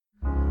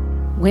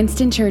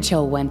Winston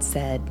Churchill once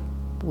said,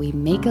 "We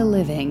make a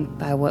living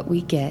by what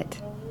we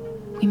get.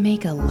 We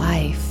make a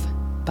life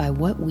by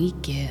what we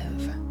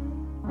give."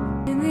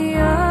 In the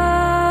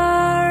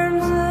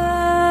arms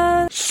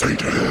of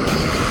Satan.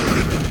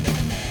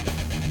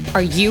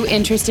 Are you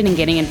interested in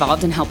getting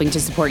involved in helping to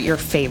support your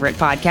favorite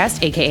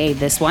podcast, aka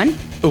this one?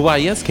 Why,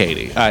 yes,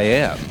 Katie, I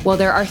am. Well,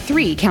 there are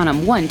three, count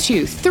them, 1,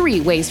 2, 3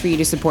 ways for you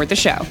to support the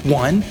show.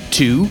 1,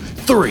 2,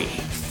 3.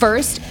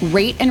 First,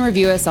 rate and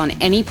review us on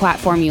any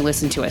platform you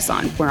listen to us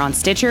on. We're on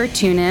Stitcher,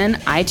 TuneIn,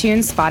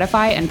 iTunes,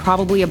 Spotify, and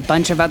probably a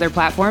bunch of other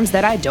platforms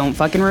that I don't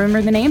fucking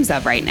remember the names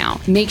of right now.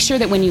 Make sure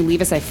that when you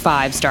leave us a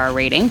 5-star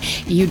rating,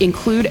 you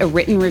include a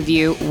written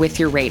review with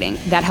your rating.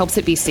 That helps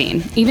it be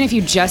seen. Even if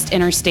you just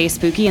enter "Stay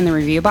Spooky" in the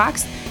review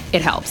box,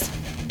 it helps.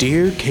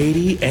 Dear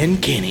Katie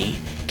and Kenny,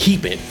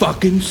 keep it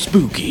fucking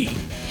spooky.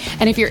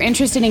 And if you're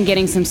interested in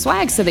getting some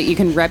swag so that you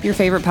can rep your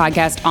favorite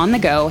podcast on the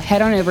go,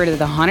 head on over to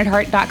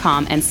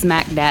thehauntedheart.com and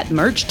smack that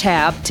merch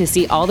tab to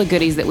see all the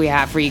goodies that we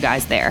have for you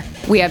guys there.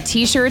 We have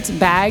t-shirts,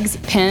 bags,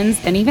 pins,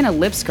 and even a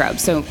lip scrub,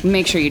 so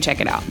make sure you check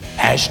it out.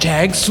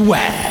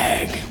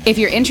 #swag. If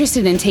you're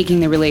interested in taking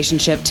the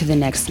relationship to the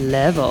next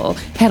level,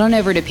 head on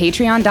over to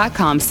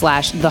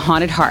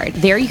patreon.com/thehauntedheart.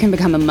 There you can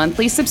become a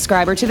monthly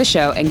subscriber to the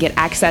show and get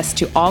access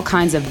to all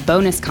kinds of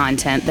bonus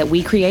content that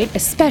we create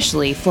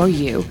especially for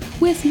you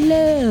with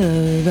love.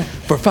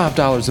 For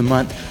 $5 a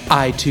month,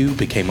 I too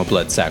became a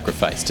blood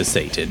sacrifice to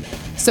Satan.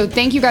 So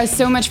thank you guys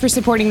so much for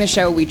supporting the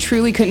show. We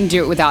truly couldn't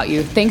do it without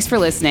you. Thanks for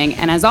listening.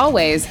 And as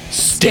always,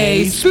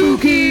 stay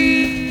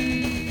spooky!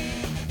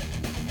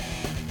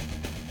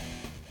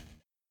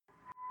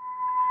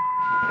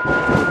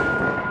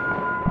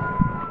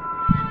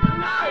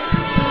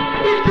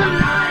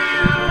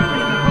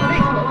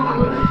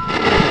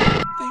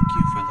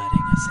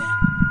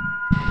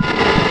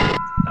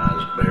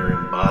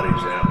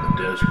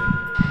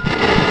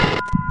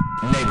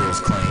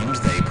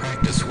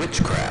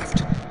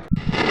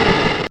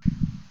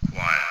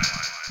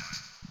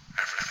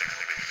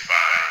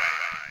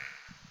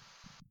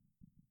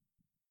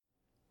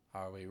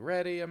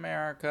 Ready,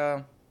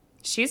 America?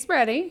 She's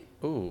ready.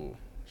 Ooh,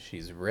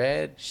 she's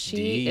ready.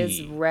 She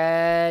is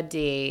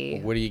ready.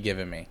 What are you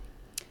giving me?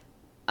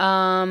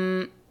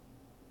 I'm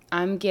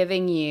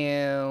giving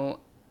you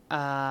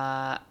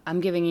high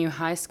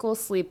school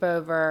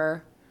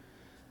sleepover,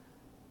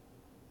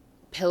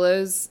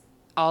 pillows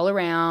all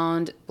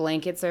around,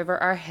 blankets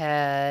over our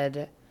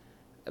head,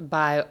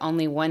 by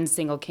only one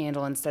single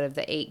candle instead of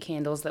the 8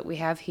 candles that we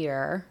have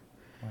here.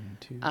 1,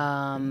 2, 3, 4,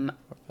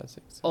 5,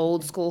 6, 7,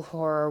 old school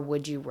horror,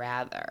 would you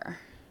rather?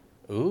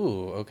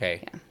 Ooh,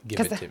 okay. Yeah.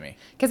 Give it to me.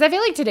 Because I feel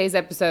like today's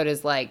episode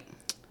is like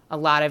a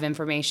lot of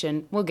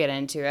information. We'll get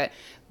into it,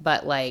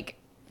 but like,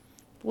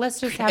 let's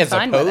just have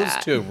fun with that. As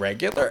opposed to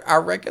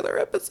our regular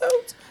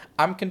episodes?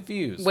 I'm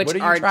confused. Which what are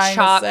you are trying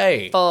chock to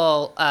say?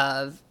 Full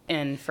of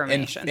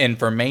information.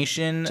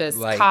 Information, just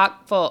like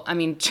chock full. I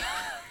mean,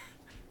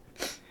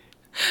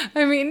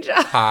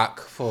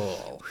 chock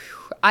full.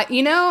 I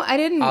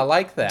didn't. I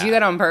like that. Do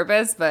that on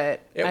purpose, but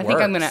I think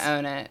I'm works. gonna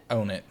own it.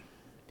 Own it.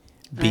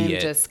 I'm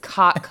just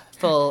cock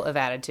full of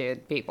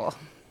attitude, people.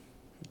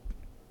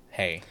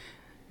 Hey,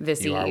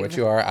 this you eve. are what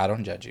you are. I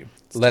don't judge you.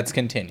 Let's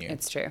continue.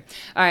 It's true.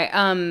 All right.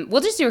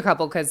 We'll just do a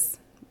couple because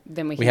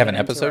then we have an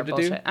episode to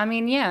do. I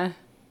mean, yeah,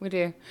 we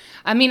do.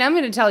 I mean, I'm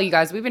gonna tell you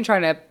guys, we've been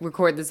trying to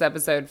record this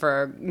episode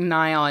for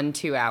nigh on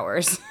 2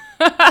 hours.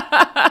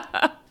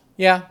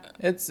 Yeah,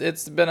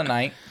 it's been a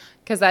night.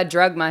 Because I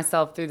drug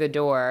myself through the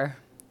door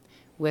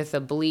with a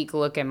bleak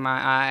look in my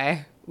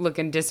eye,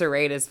 looking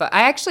disarrayed as fuck.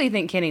 I actually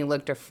think Kenny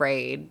looked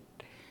afraid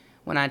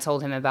when I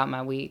told him about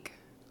my week.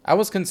 I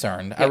was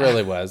concerned. Yeah. I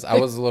really was. I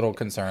was a little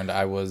concerned.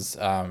 I was,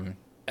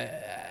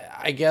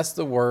 I guess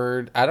the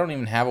word, I don't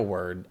even have a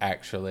word,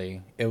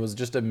 actually. It was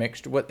just a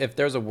mixture. What if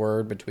there's a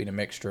word between a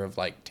mixture of,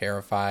 like,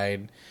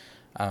 terrified,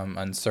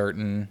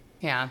 uncertain,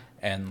 yeah,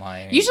 and,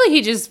 like, usually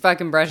he just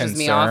fucking brushes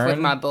me off with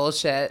concern. my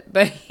bullshit,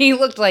 but he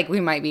looked like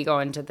we might be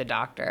going to the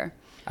doctor.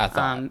 I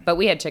thought. But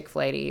we had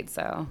Chick-fil-A to eat,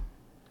 so.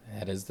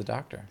 That is the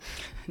doctor.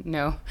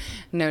 No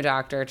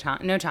doctor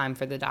time. No time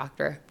for the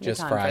doctor. No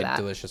just time fried, for that.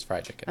 delicious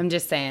fried chicken. I'm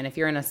just saying, if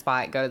you're in a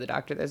spot, go to the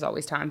doctor. There's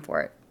always time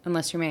for it,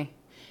 unless you're me.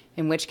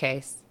 In which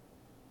case,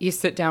 you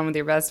sit down with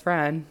your best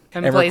friend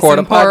and play record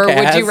some a horror.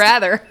 podcast. Would you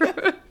rather?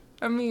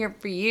 I'm here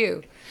for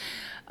you.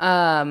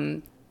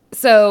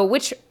 So,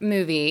 which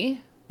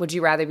movie would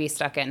you rather be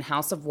stuck in?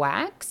 House of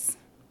Wax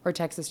or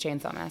Texas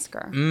Chainsaw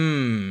Massacre?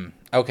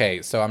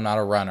 Okay, so I'm not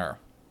a runner.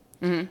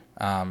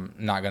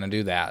 Mm-hmm. Not gonna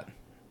do that.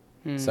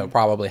 So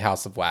probably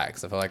House of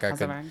Wax. I feel like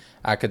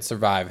I could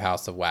survive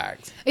House of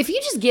Wax. If you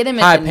just get him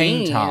at high the pain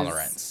knees.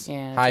 tolerance.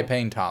 Yeah, high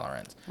pain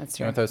tolerance. That's You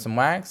true. want to throw some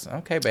wax?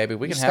 Okay, baby,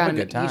 we can have a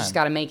good time. You just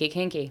got to make it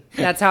kinky.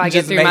 That's how I get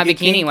Just through my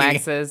make it bikini kinky.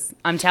 waxes.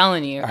 I'm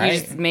telling you. Right. You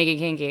just make it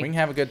kinky. We can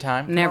have a good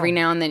time. And every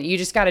now and then, you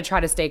just got to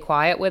try to stay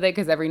quiet with it,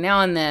 because every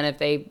now and then, if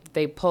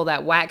they pull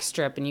that wax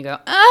strip and you go,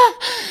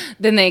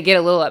 then they get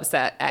a little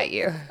upset at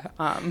you.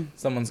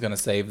 Someone's going to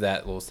save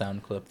that little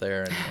sound clip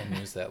there and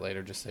use that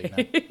later, just so you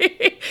know.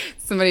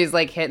 Somebody's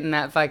like hitting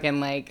that fucking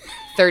like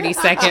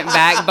 30-second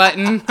back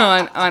button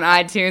on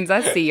iTunes.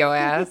 I see your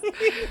ass.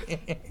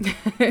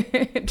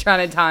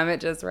 Trying to time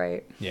it just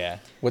right. Yeah.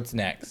 What's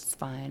next? It's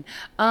fine.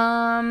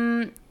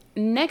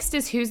 Next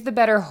is who's the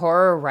better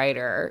horror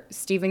writer,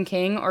 Stephen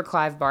King or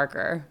Clive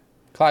Barker?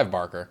 Clive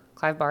Barker.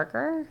 Clive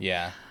Barker?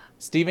 Yeah.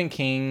 Stephen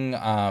King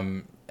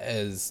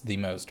is the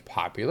most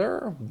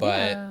popular,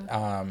 but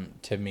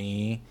to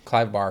me,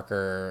 Clive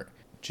Barker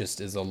just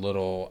is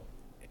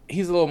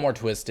he's a little more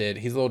twisted.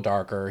 He's a little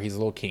darker. He's a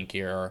little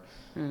kinkier.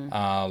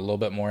 A little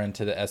bit more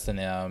into the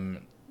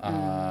S&M.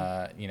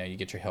 You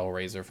get your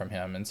Hellraiser from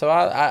him. And so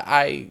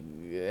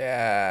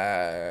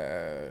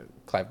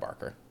Clive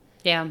Barker.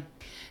 Yeah.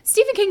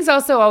 Stephen King's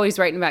also always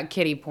writing about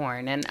kiddie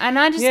porn, and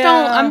I just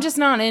I'm just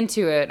not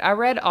into it. I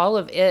read all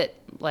of it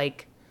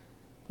like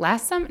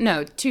last summer.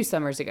 No, 2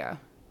 summers ago.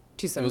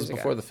 2 summers ago. It was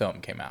before the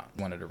film came out.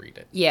 Wanted to read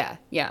it. Yeah.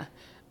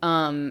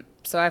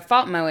 So I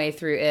fought my way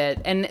through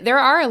it, and there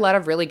are a lot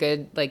of really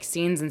good like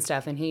scenes and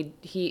stuff, and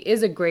he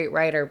is a great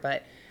writer,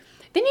 but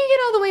then you get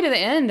all the way to the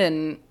end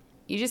and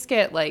you just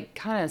get like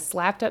kind of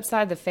slapped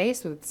upside the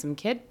face with some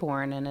kid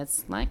porn, and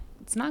it's like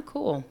it's not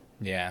cool.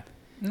 Yeah.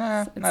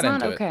 Nah, it's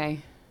not okay.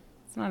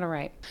 It's not all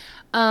right.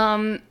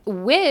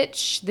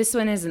 Which, this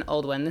one is an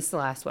old one. This is the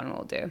last one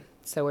we'll do.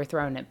 So we're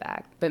throwing it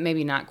back, but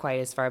maybe not quite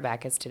as far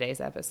back as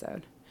today's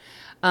episode.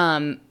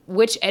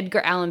 Which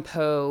Edgar Allan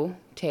Poe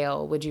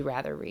tale would you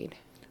rather read?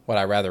 Would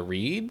I rather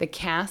read? The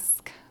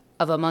Cask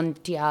of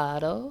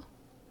Amontillado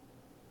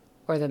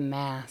or The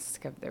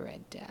Mask of the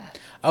Red Death?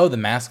 Oh, The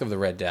Mask of the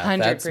Red Death. 100%.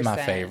 That's my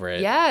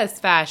favorite. Yes,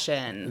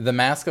 fashion. The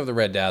Mask of the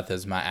Red Death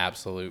is my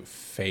absolute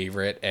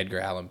favorite Edgar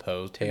Allan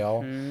Poe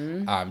tale.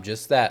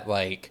 Just that,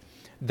 like,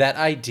 that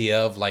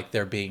idea of, like,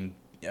 there being,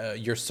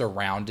 you're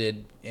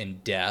surrounded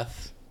in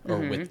death or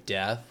with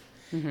death,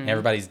 and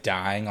everybody's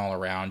dying all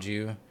around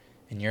you,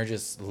 and you're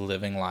just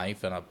living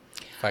life in a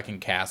fucking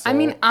castle. I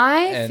mean,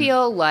 I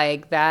feel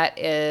like that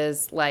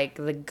is, like,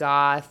 the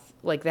goth,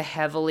 like, the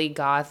heavily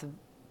goth,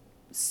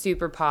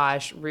 super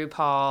posh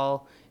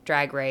RuPaul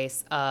Drag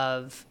Race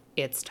of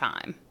its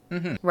time.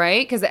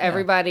 Right? Because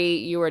everybody,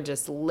 you are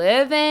just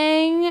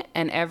living,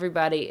 and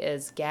everybody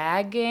is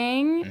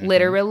gagging,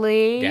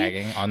 literally.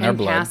 Gagging on their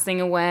blood. And passing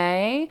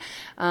away.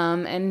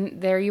 And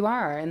there you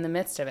are in the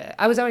midst of it.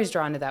 I was always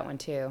drawn to that one,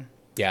 too.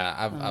 Yeah,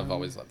 I've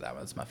always loved that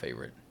one. It's my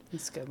favorite.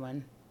 It's a good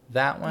one.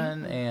 That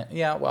one, and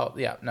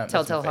no.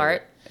 Telltale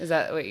Heart? Is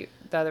that what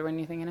the other one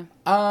you're thinking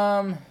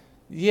of?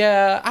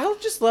 Yeah, I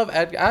just love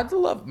I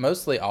love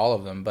mostly all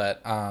of them,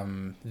 but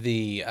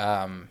the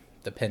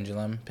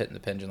Pendulum, Pit and the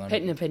Pendulum.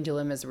 Pit and the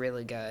Pendulum is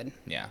really good.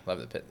 Yeah, love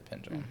the Pit and the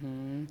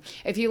Pendulum.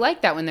 If you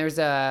like that one, there's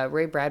a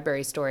Ray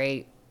Bradbury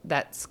story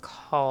that's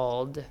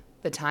called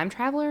The Time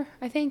Traveler,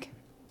 I think.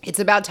 It's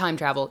about time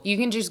travel. You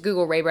can just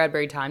Google Ray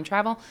Bradbury time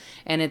travel,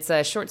 and it's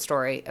a short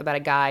story about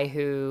a guy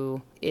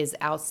who is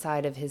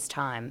outside of his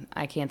time.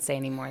 I can't say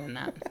any more than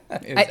that.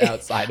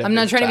 I'm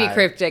not trying to be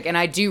cryptic, and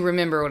I do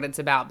remember what it's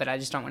about, but I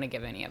just don't want to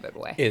give any of it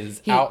away.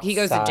 He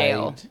goes to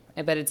jail,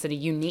 but it's a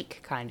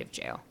unique kind of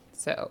jail.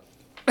 So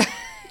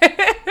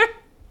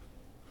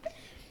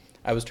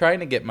I was trying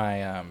to get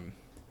my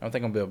I don't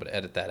think I'll be able to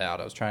edit that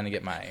out. I was trying to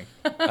get my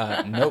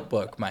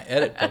notebook, my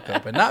edit book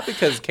open. Not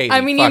because Katie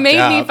I mean, you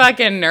made me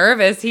fucking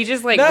nervous. He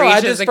just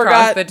reaches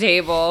across the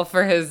table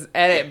for his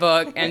edit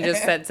book and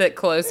just sets it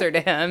closer to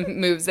him,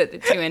 moves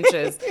it 2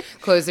 inches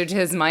closer to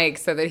his mic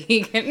so that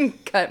he can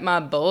cut my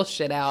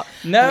bullshit out.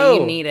 No.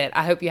 You need it.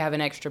 I hope you have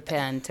an extra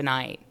pen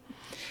tonight.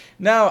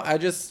 No, I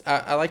just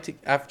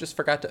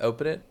forgot to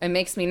open it. It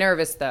makes me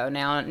nervous though.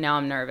 Now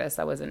I'm nervous.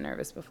 I wasn't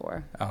nervous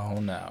before. Oh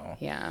no.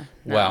 Yeah.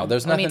 No. Well,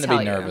 there's nothing to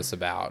be nervous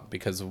about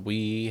because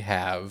we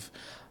have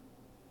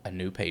a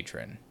new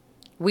patron.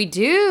 We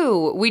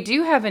do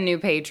have a new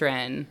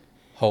patron.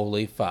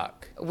 Holy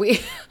fuck.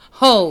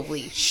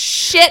 Holy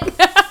shit.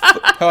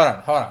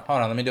 Hold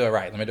on. Let me do it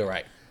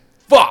right.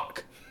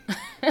 Fuck.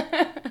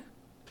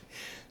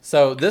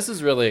 So this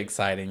is really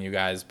exciting, you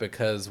guys,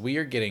 because we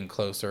are getting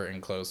closer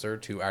and closer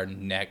to our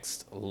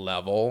next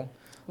level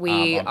on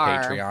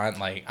Patreon.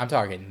 Like, I'm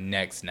talking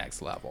next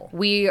level.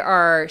 We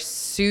are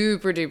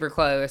super duper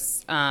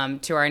close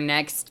to our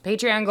next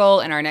Patreon goal,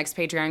 and our next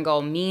Patreon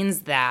goal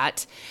means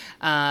that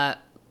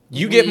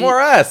you get more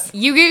us.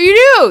 You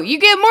do. You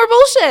get more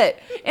bullshit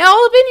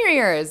all up in your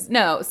ears.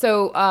 No.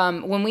 So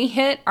when we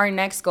hit our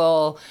next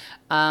goal,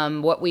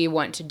 what we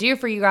want to do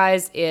for you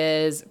guys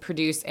is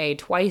produce a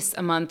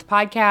twice-a-month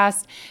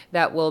podcast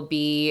that will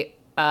be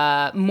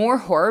more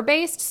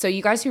horror-based. So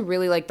you guys who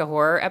really like the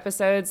horror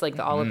episodes, like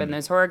the All Up in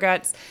Those Horror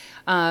Guts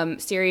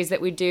series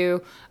that we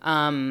do,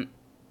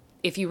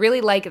 if you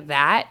really like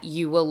that,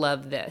 you will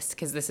love this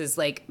because this is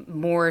like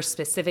more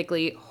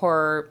specifically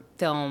horror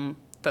film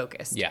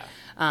focused. Yeah.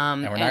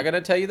 And we're not going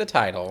to tell you the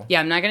title. Yeah,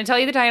 I'm not going to tell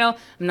you the title.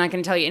 I'm not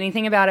going to tell you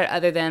anything about it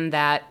other than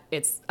that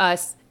it's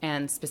us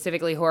and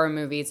specifically horror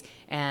movies,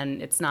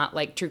 and it's not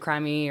like true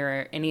crimey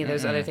or any of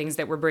those other things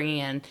that we're bringing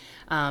in.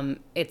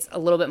 It's a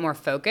little bit more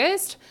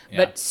focused,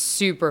 but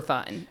super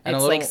fun. And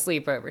it's like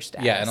sleepover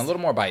status. Yeah, and a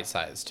little more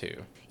bite-sized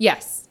too.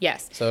 Yes.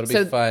 So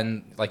it'll be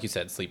fun, like you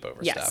said,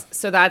 sleepover stuff.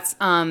 So that's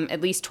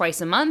at least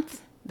twice a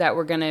month that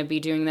we're going to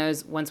be doing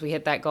those once we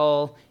hit that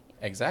goal.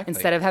 Exactly.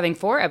 Instead of having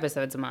 4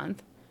 episodes a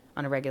month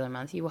on a regular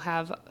month, you will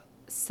have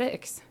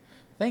 6.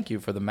 Thank you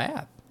for the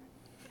math.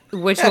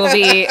 Which will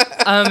be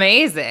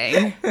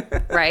amazing,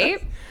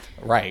 right?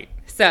 Right.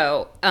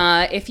 So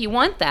if you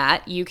want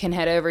that, you can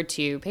head over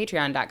to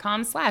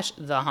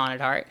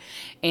patreon.com/thehauntedheart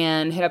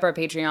and hit up our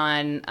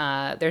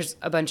Patreon. There's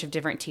a bunch of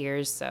different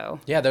tiers, so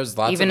yeah, there's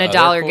lots even of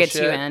 $1 cool gets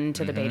shit. you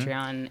into the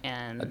Patreon,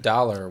 and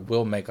 $1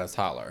 will make us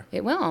holler.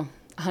 It will,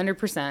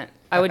 100%.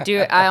 I would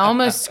do it. I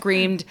almost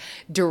screamed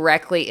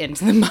directly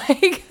into the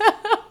mic.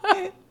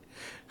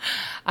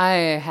 I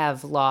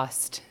have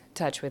lost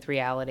touch with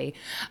reality.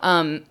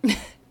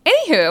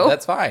 Anywho.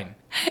 That's fine.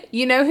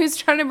 You know who's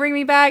trying to bring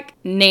me back?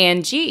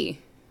 Nan G.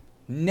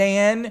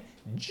 Nan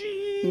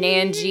G.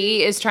 Nan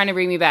G is trying to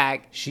bring me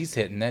back. She's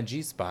hitting that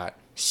G spot.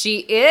 She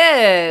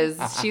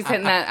is. She's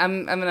hitting that.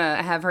 I'm going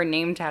to have her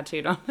name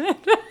tattooed on it.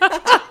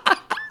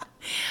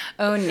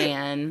 Oh,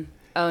 Nan.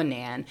 Oh,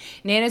 Nan.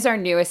 Nan is our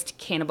newest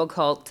Cannibal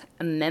Cult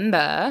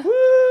member.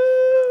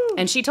 Woo!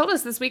 And she told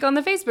us this week on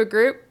the Facebook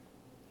group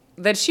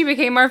that she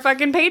became our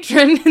fucking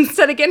patron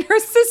instead of getting her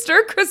sister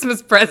a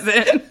Christmas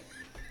present.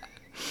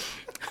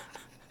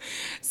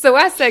 So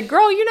I said,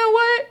 girl, you know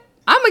what?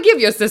 I'm going to give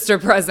your sister a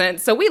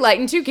present. So we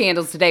lighting 2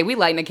 candles today. We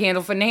lighting a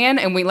candle for Nan,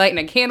 and we lighting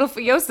a candle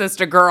for your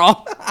sister,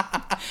 girl.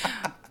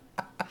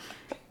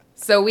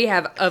 So we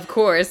have, of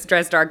course,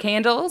 dressed our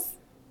candles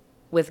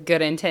with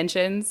good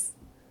intentions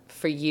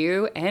for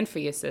you and for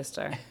your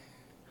sister.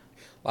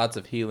 Lots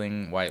of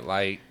healing, white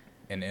light,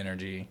 and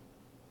energy.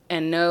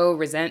 And no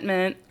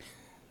resentment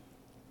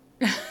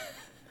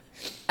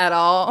at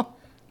all.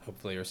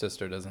 Hopefully your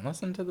sister doesn't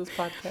listen to this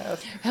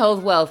podcast.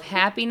 Health, wealth,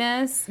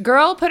 happiness.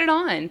 Girl, put it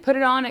on. Put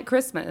it on at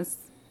Christmas.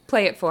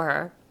 Play it for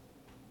her.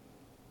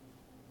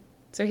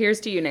 So here's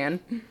to you, Nan.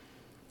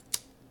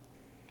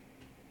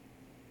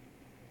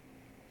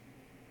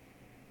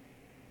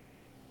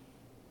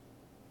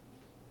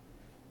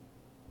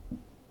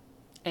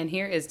 And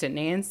here is to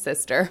Nan's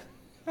sister.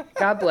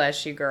 God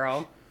bless you,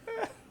 girl.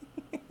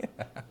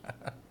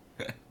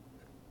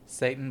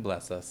 Satan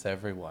bless us,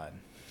 everyone.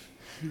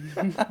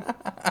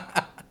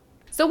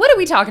 So what are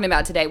we talking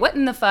about today? What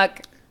in the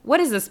fuck? What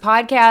is this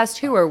podcast?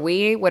 Who are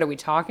we? What are we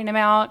talking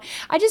about?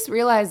 I just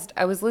realized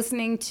I was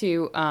listening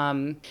to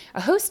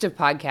a host of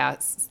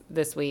podcasts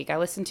this week. I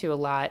listened to a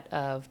lot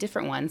of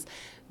different ones,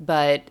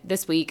 but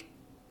this week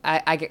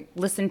I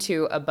listened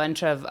to a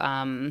bunch of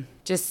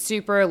just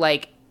super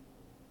like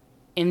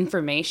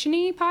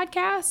information-y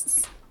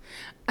podcasts.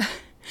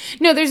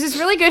 No, there's this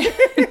really good.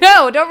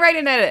 No, don't write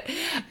an edit.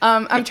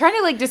 I'm trying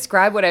to like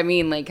describe what I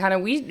mean. Like, kind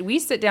of, we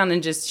sit down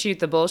and just shoot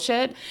the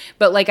bullshit.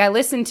 But like, I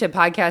listen to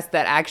podcasts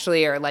that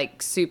actually are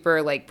like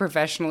super like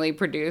professionally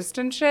produced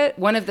and shit.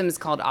 One of them is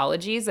called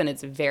Ologies, and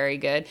it's very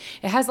good.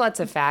 It has lots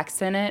of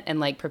facts in it and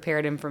like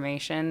prepared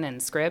information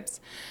and scripts.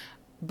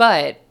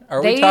 But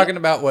are we talking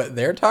about what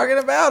they're talking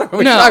about? Or are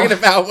we talking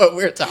about what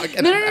we're talking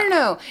about?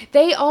 No.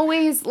 They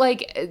always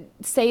like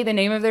say the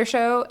name of their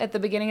show at the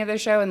beginning of their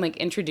show and like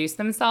introduce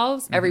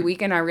themselves every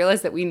week. And I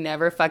realize that we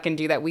never fucking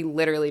do that. We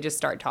literally just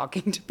start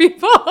talking to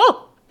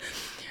people.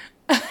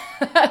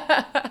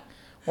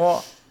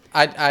 Well,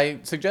 I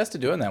suggested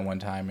doing that one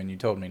time and you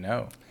told me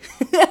no.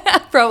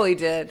 Probably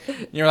did.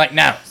 You're like,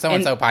 no,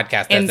 so-and-so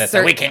podcast does this,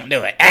 so we can't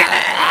do it.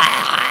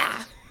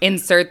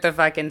 Insert the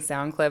fucking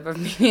sound clip of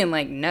me being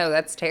like, no,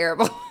 that's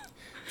terrible.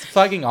 It's a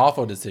fucking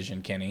awful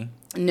decision, Kenny.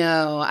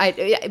 No,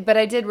 but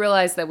I did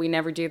realize that we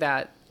never do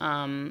that,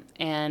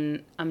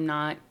 and I'm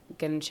not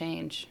going to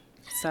change.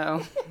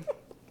 So,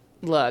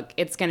 look,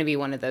 it's going to be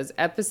one of those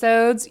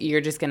episodes. You're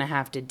just going to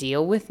have to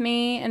deal with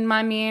me and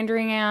my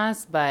meandering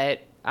ass, but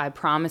I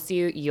promise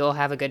you, you'll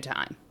have a good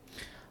time.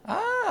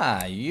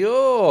 Ah,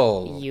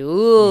 Yule.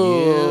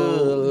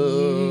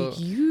 Yule.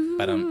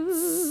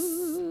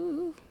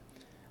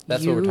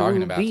 That's what we're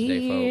talking about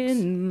today,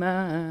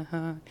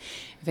 folks.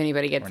 If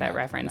anybody gets that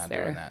reference,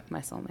 they're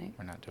my soulmate.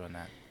 We're not doing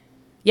that.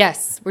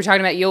 Yes, we're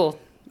talking about Yule.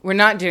 We're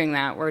not doing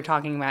that. We're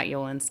talking about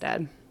Yule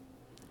instead.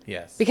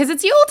 Yes. Because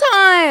it's Yule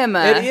time.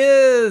 It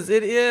is.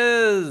 It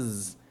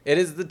is. It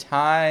is the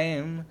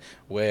time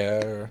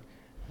where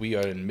we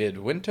are in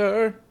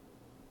midwinter.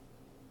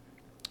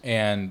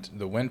 And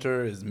the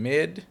winter is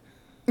mid.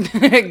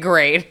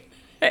 Great.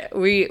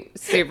 We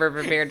super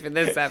prepared for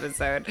this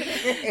episode.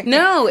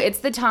 No,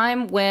 it's the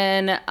time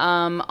when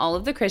all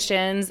of the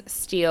Christians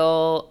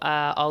steal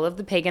all of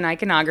the pagan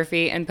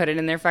iconography and put it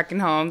in their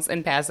fucking homes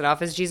and pass it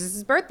off as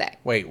Jesus' birthday.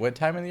 Wait, what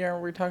time of the year are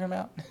we talking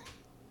about?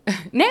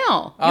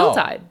 Now,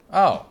 Yuletide.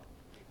 Oh.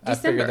 I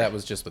December. figured that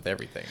was just with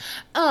everything.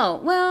 Oh,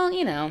 well,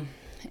 you know,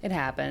 it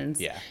happens.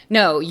 Yeah.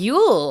 No,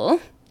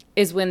 Yule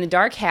is when the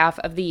dark half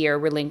of the year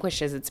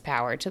relinquishes its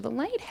power to the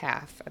light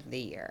half of the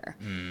year.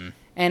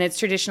 And it's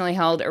traditionally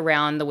held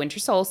around the winter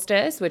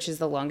solstice, which is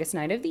the longest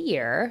night of the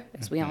year,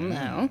 as we all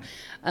know.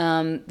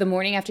 The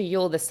morning after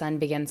Yule, the sun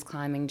begins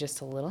climbing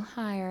just a little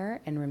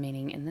higher and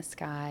remaining in the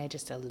sky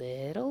just a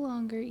little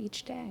longer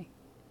each day.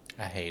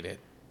 I hate it.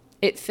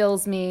 It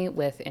fills me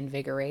with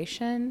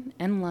invigoration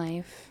and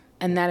life,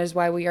 and that is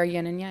why we are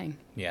yin and yang.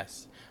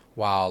 Yes.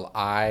 While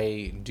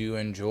I do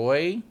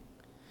enjoy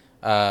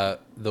the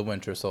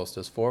winter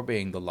solstice for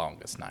being the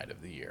longest night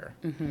of the year,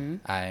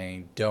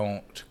 I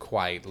don't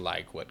quite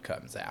like what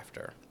comes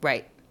after.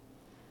 Right.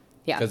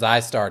 Yeah. Because I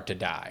start to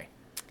die.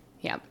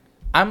 Yeah.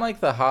 I'm like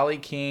the Holly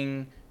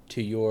King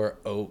to your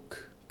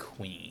Oak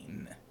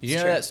Queen. Did you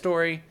know that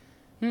story?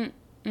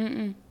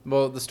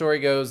 Well, the story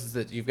goes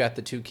that you've got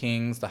the two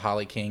kings, the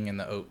Holly King and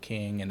the Oak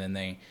King, and then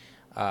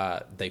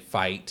they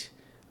fight,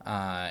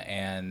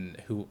 and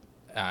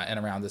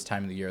around this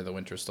time of the year, the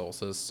winter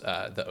solstice,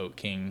 the Oak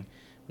King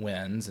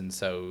wins, and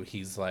so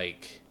he's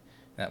like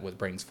that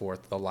brings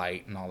forth the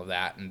light and all of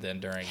that, and then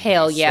during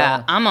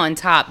I'm on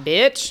top,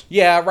 bitch.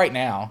 Yeah, right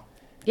now.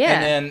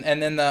 Yeah.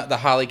 And then the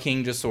Holly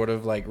King just sort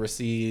of like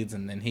recedes,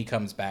 and then he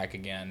comes back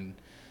again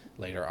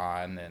later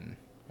on, and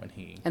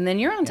then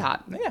you're on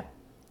top. Yeah.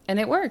 And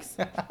it works.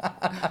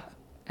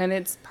 And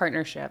it's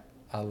partnership.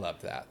 I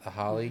love that. The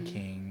Holly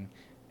King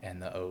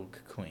and the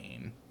Oak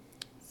Queen.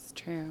 It's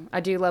true. I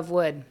do love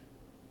wood.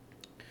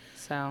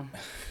 So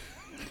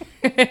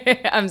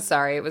I'm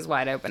sorry, it was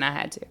wide open. I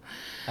had to.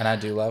 And I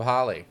do love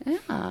holly.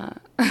 Yeah.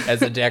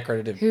 As a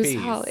decorative Who's piece.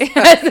 holly?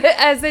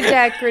 as a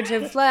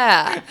decorative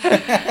flower.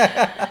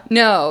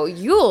 No,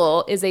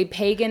 Yule is a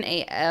pagan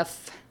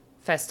AF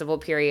festival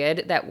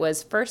period that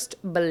was first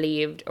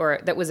believed, or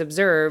that was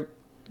observed.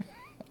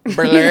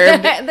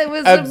 That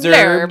was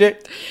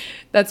observed.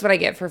 That's what I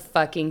get for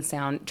fucking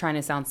trying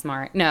to sound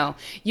smart. No,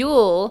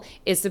 Yule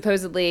is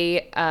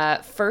supposedly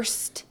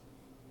first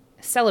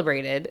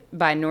celebrated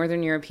by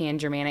Northern European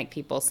Germanic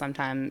people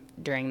sometime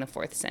during the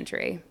 4th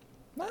century.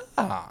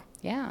 Ah.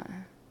 Yeah.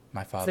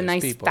 My father's It's a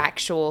nice people.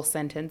 factual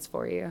sentence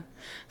for you.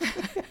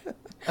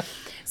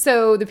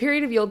 So the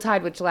period of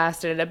Yuletide, which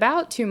lasted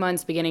about 2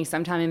 months, beginning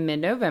sometime in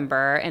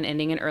mid-November and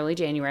ending in early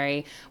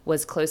January,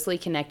 was closely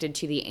connected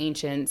to the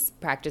ancients'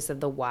 practice of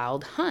the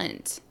wild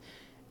hunt.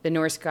 The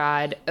Norse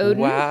god Odin.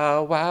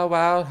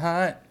 Wild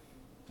hunt.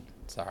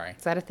 Sorry.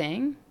 Is that a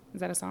thing? Is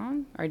that a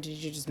song? Or did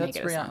you just make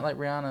it a song? Like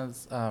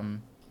Rihanna's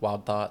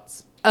Wild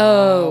Thoughts.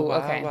 Oh,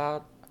 wild, okay.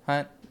 Wild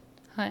hunt.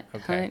 Hunt.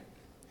 Okay. Hunt.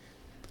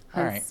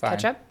 All right, fine.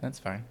 Catch up? That's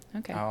fine.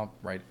 Okay. I'll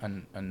write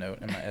a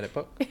note in my edit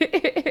book.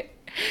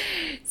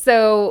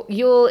 So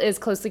Yule is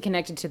closely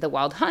connected to the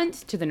wild hunt,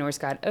 to the Norse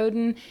god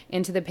Odin,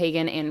 and to the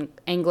pagan and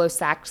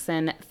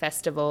Anglo-Saxon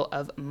festival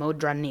of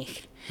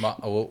Modranich.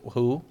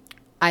 Who?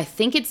 I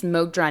think it's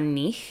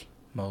Modranich.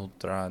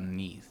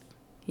 Modranith.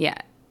 Yeah.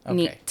 Okay.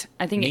 Neat.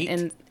 I think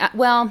Neat? I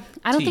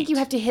don't think you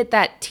have to hit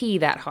that T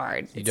that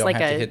hard. You don't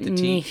have to hit the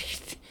T?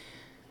 neat.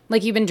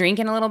 Like you've been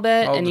drinking a little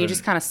bit and you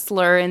just kind of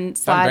slur and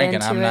slide I'm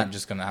drinking, into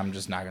I'm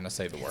just not gonna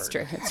say the word. It's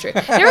true. It's true.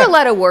 There are a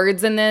lot of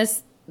words in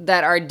this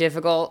that are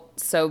difficult,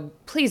 so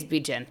please be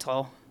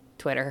gentle.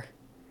 Twitter.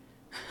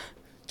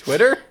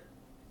 Twitter.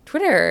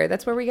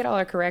 That's where we get all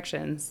our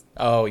corrections.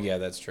 Oh yeah,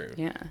 that's true.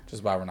 Yeah.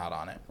 Just why we're not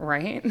on it.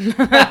 Right?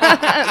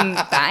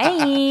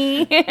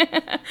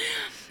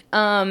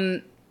 Bye.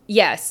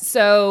 Yes.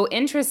 So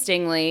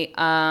interestingly,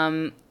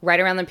 right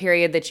around the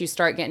period that you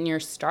start getting your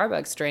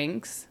Starbucks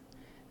drinks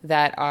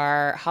that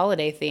are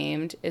holiday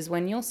themed is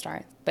when you'll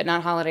start. But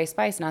not holiday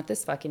spice, not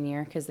this fucking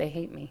year, because they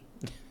hate me.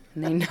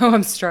 And they know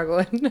I'm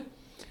struggling.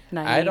 And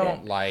I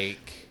don't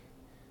like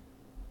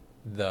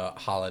the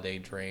holiday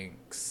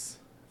drinks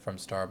from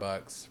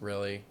Starbucks,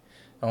 really.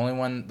 The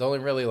only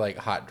really like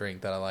hot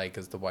drink that I like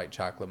is the white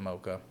chocolate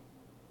mocha.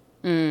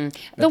 The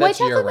white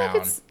chocolate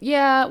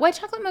mocha, white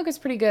chocolate mocha is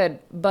pretty good,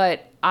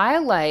 but I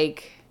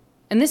like,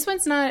 and this one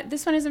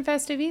isn't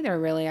festive either,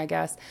 really, I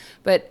guess.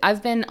 But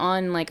I've been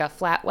on like a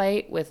flat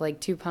white with like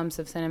 2 pumps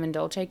of cinnamon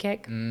dolce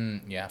kick.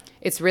 Yeah,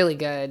 it's really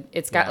good.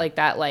 It's got like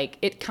that, like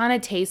it kind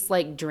of tastes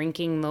like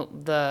drinking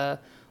the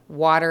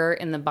water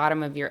in the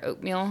bottom of your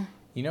oatmeal.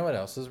 You know what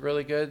else is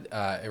really good?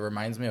 It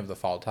reminds me of the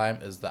fall time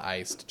is the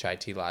iced chai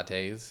tea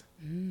lattes.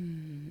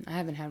 I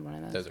haven't had one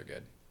of those. Those are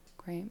good.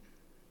 Great.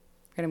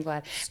 Good, I'm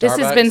glad. Starbucks, this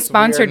has been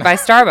sponsored by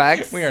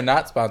Starbucks. We are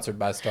not sponsored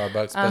by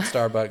Starbucks, but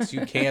Starbucks,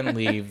 you can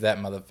leave that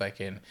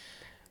motherfucking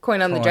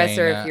coin on the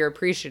dresser if you're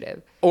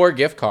appreciative. Or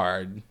gift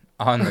card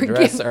on the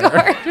dresser.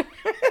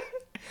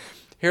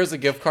 Here's a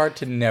gift card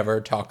to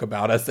never talk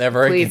about us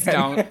ever again. Please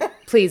don't.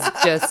 Please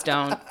just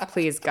don't.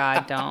 Please,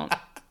 God, don't.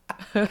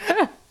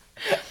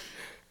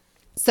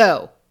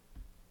 So,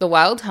 the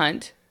Wild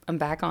Hunt, I'm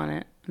back on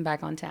it. I'm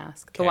back on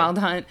task. Okay. The Wild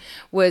Hunt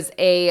was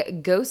a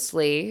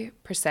ghostly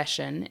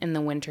procession in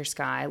the winter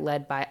sky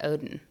led by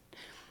Odin.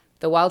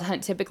 The Wild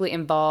Hunt typically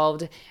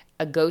involved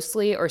a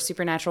ghostly or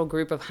supernatural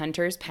group of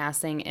hunters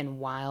passing in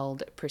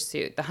wild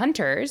pursuit. The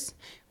hunters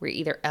were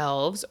either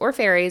elves or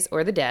fairies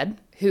or the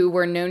dead, who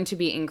were known to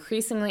be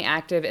increasingly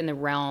active in the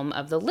realm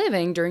of the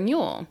living during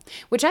Yule,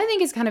 which I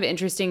think is kind of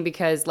interesting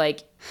because,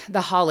 like, the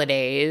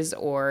holidays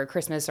or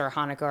Christmas or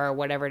Hanukkah or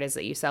whatever it is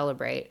that you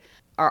celebrate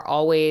are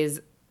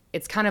always,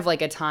 it's kind of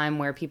like a time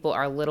where people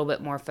are a little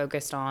bit more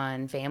focused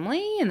on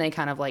family and they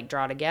kind of like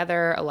draw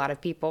together, a lot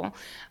of people,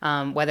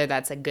 whether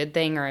that's a good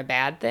thing or a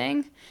bad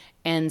thing.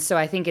 And so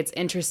I think it's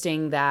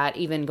interesting that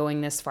even going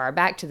this far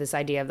back to this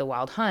idea of the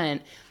wild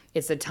hunt,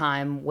 it's a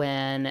time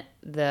when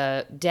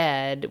the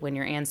dead, when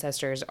your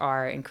ancestors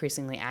are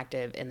increasingly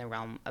active in the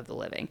realm of the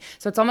living.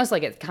 So it's almost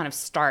like it kind of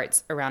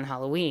starts around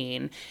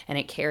Halloween and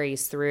it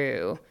carries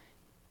through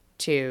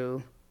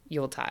to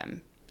Yule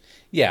time.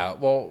 Yeah,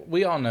 well,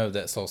 we all know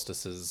that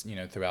solstices,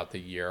 throughout the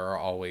year are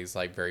always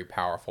like very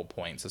powerful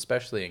points,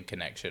 especially in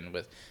connection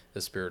with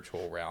the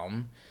spiritual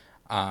realm.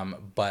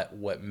 But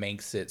what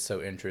makes it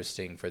so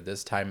interesting for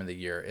this time of the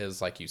year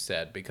is, like you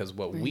said, because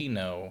what we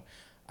know,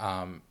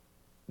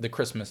 the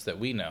Christmas that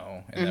we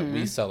know and that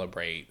we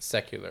celebrate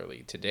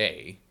secularly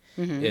today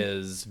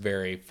is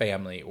very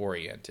family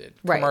oriented,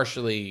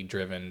 commercially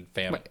driven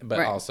but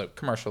also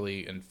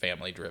commercially and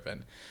family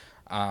driven.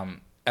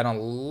 And a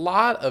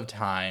lot of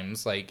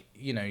times, like,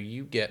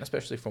 you get,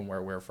 especially from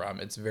where we're from,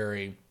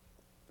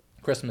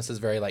 Christmas is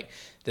very like,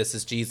 this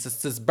is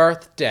Jesus'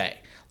 birthday.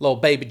 Little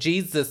baby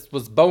Jesus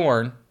was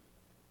born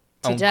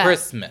on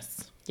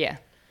Christmas. Yeah.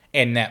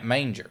 In that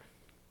manger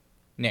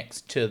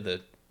next to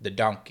the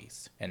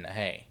donkeys and the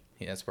hay.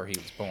 That's where he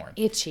was born.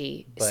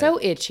 Itchy. So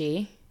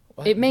itchy.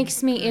 What? It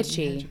makes me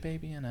itchy. You had your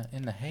baby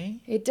in the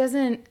hay? It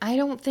doesn't, I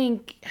don't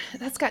think,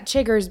 that's got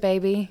chiggers,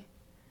 baby.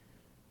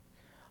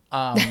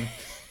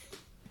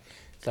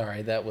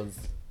 Sorry, that was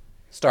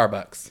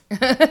Starbucks.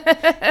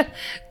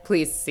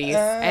 Please cease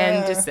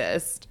and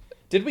desist.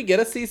 Did we get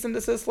a cease and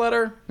desist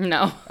letter?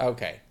 No.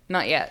 Okay.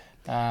 Not yet.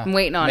 I'm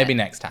waiting on it. Maybe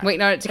next time.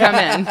 Waiting on it to come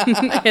in.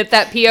 Hit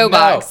that P.O.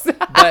 box.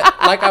 But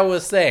like I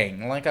was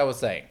saying,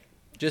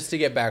 just to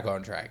get back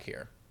on track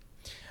here,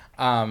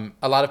 a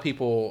lot of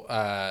people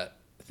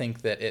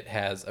think that it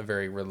has a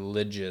very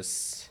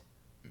religious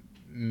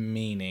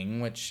meaning,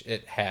 which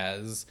it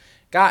has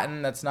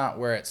gotten. That's not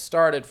where it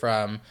started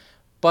from.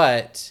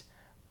 But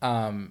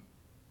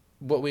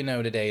what we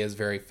know today is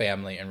very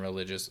family and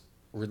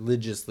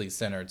religiously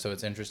centered. So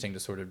it's interesting to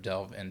sort of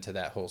delve into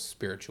that whole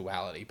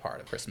spirituality part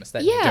of Christmas,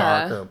 that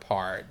darker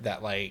part,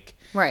 that mystique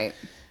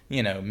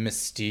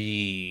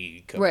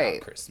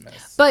about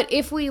Christmas. But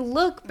if we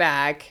look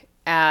back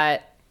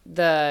at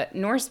the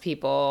Norse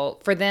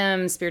people, for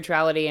them,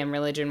 spirituality and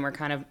religion were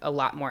kind of a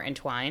lot more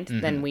entwined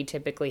than we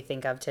typically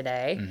think of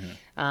today.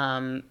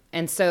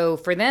 And so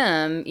for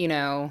them,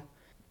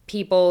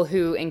 people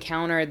who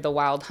encountered the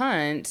wild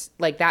hunt,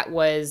 like, that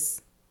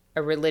was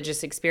a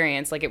religious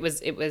experience. Like, it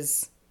was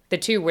the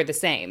two were the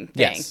same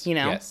thing,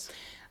 Yes.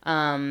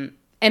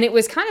 And it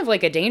was kind of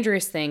like a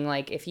dangerous thing.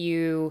 Like, if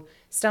you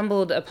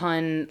stumbled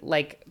upon,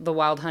 like, the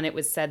wild hunt, it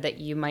was said that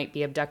you might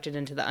be abducted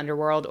into the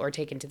underworld or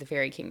taken to the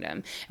fairy kingdom.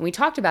 And we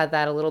talked about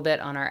that a little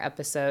bit on our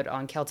episode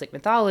on Celtic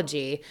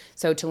mythology.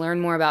 So to learn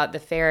more about the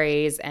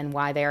fairies and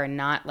why they are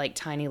not like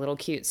tiny little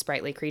cute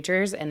sprightly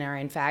creatures and are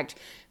in fact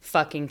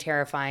fucking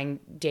terrifying,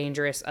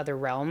 dangerous other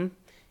realm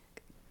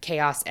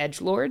chaos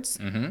edgelords,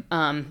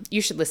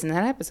 you should listen to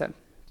that episode.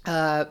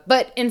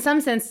 But in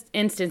some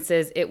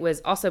instances, it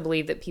was also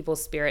believed that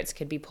people's spirits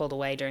could be pulled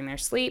away during their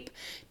sleep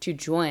to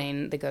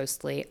join the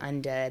ghostly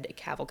undead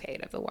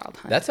cavalcade of the wild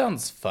hunt. That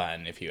sounds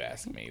fun, if you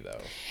ask me,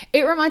 though.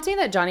 It reminds me of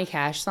that Johnny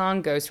Cash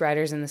song, Ghost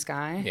Riders in the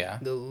Sky. Yeah.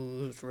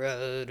 Ghost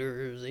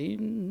Riders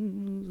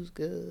in the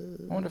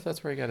Sky. I wonder if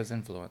that's where he got his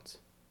influence.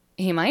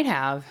 He might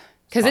have.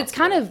 Because it's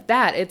kind of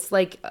that. It's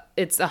like,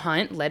 it's a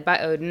hunt led by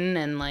Odin,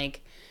 and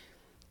like,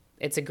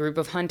 it's a group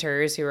of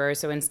hunters who are,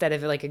 so instead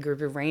of like a group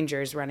of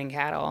rangers running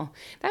cattle.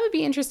 That would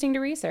be interesting to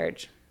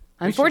research.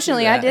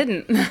 Unfortunately, I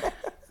didn't.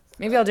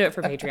 Maybe I'll do it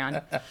for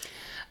Patreon.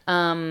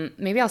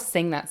 Maybe I'll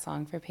sing that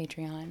song for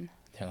Patreon.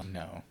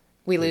 No.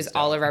 We lose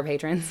all of our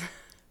patrons.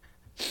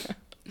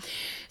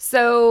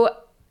 So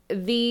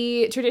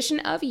the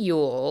tradition of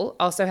Yule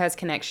also has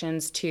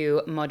connections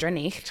to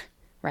Modernicht,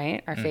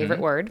 right? Our favorite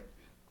word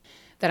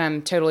that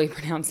I'm totally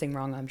pronouncing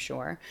wrong, I'm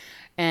sure.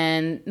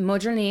 And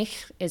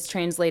Modernicht is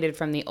translated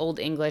from the Old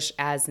English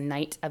as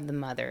Night of the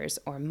Mothers,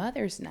 or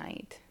Mother's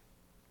Night.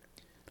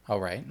 All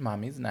right,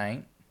 Mommy's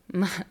Night.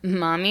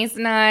 Mommy's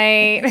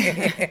Night.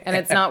 And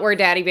it's not where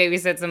Daddy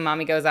babysits and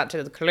Mommy goes out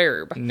to the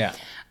club. No.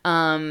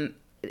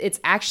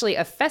 It's actually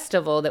a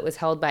festival that was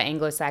held by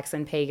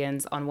Anglo-Saxon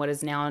pagans on what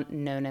is now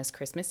known as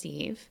Christmas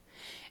Eve,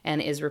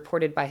 and is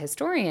reported by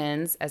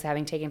historians as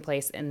having taken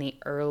place in the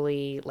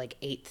early,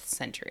 8th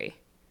century.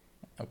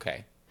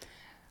 Okay.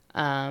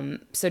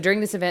 So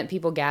during this event,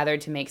 people gathered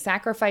to make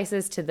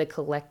sacrifices to the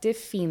collective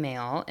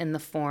female in the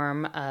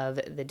form of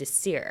the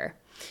Disir.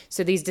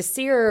 So these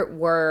Disir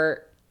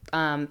were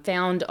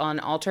found on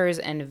altars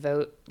and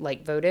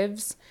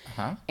votives,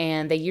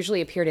 and they usually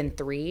appeared in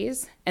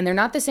threes. And they're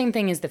not the same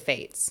thing as the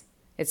Fates.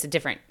 It's a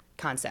different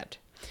concept.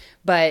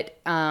 But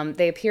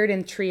they appeared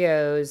in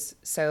trios,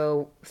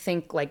 so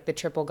think like the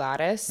triple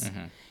goddess,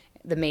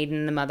 the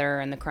maiden, the mother,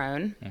 and the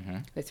crone.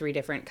 The three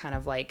different kind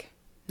of like,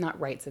 not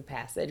rites of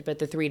passage, but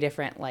the three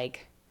different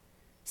like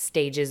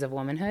stages of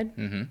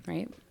womanhood,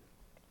 right?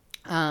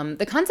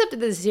 The concept of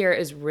the Disir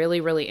is really,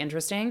 really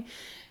interesting.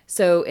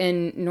 So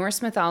in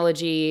Norse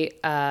mythology,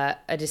 a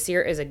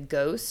Disir is a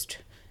ghost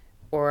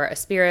or a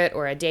spirit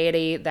or a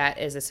deity that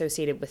is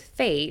associated with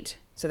fate.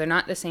 So they're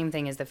not the same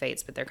thing as the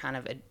Fates, but they're kind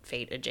of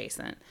fate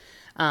adjacent,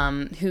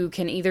 who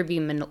can either be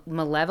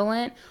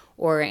malevolent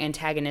or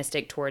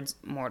antagonistic towards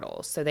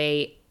mortals. So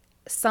they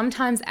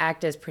sometimes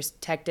act as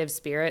protective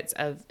spirits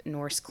of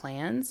Norse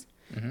clans.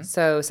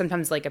 So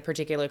sometimes like a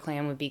particular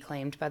clan would be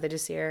claimed by the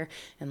Disir,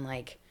 and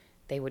like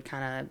they would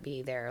kind of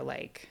be their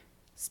like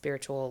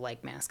spiritual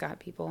like mascot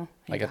people.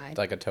 Like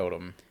a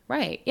totem.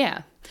 Right,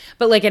 yeah.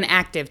 But like an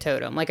active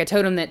totem, like a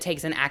totem that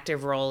takes an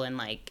active role in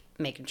like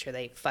making sure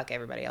they fuck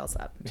everybody else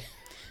up.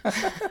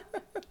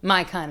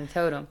 My kind of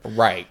totem.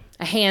 Right.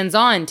 A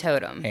hands-on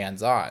totem.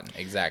 Hands-on,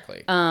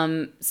 exactly.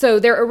 So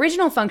their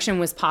original function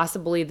was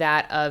possibly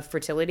that of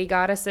fertility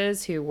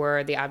goddesses who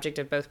were the object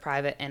of both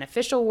private and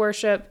official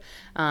worship,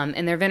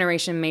 and their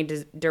veneration may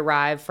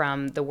derive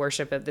from the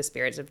worship of the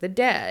spirits of the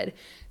dead.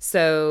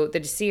 So the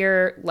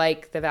Disir,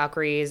 like the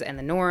Valkyries and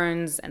the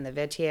Norns and the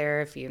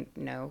Vetir, if you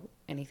know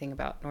anything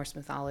about Norse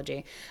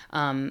mythology,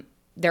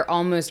 they're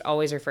almost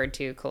always referred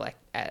to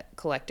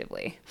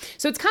collectively.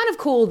 So it's kind of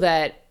cool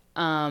that,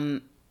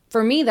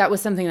 for me, that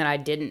was something that I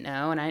didn't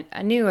know. And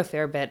I knew a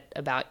fair bit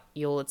about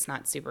Yule. It's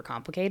not super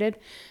complicated.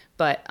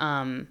 But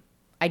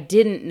I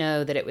didn't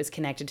know that it was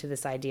connected to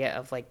this idea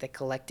of like the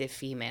collective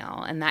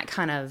female. And that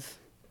kind of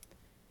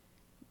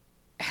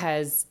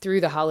has,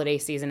 through the holiday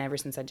season, ever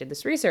since I did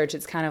this research,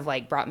 it's kind of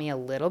like brought me a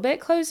little bit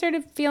closer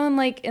to feeling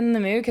like in the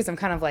mood, because I'm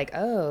kind of like,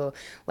 oh,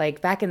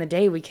 like back in the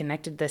day we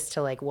connected this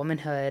to like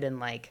womanhood and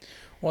like,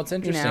 well, it's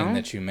interesting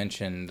that you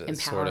mentioned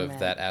sort of empowerment.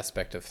 that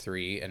aspect of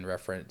three in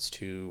reference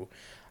to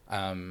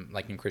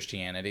like in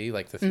Christianity,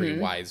 like the three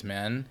wise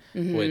men,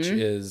 which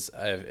is,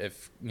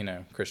 if you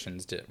know,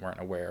 Christians weren't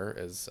aware,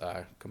 is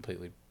a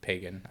completely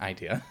pagan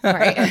idea.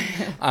 Right.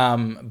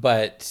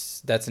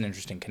 But that's an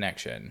interesting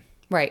connection.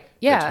 Right.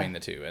 Yeah. Between the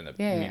two and the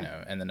you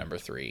know, and the number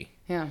three.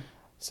 Yeah.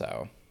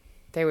 So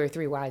They were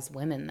three wise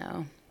women,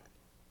 though.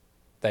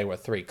 They were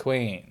three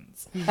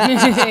queens.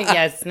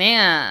 Yes,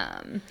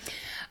 ma'am.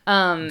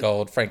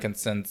 Gold,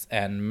 frankincense,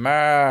 and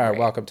myrrh. Right.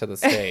 Welcome to the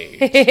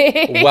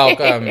stage.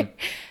 Welcome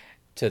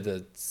to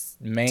the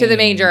manger. To the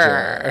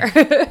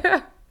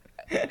manger.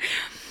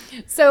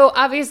 So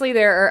obviously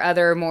there are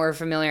other more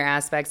familiar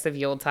aspects of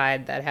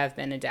Yuletide that have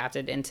been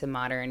adapted into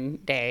modern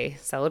day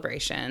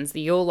celebrations.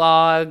 The Yule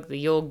log, the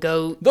Yule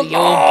goat, the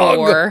Yule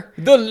boar.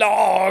 The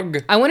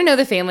log. I want to know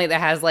the family that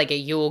has like a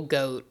Yule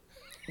goat.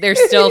 They're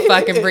still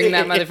fucking bringing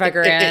that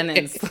motherfucker in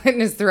and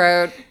slitting his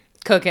throat,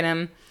 cooking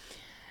him.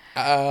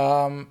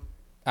 I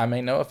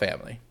may know a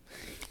family.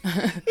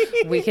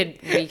 we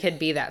could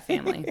be that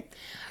family.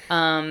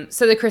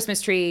 So the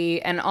Christmas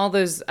tree and all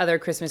those other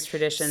Christmas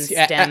traditions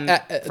stem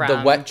from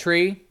the what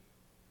tree?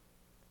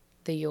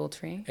 The Yule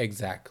tree.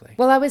 Exactly.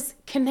 Well, I was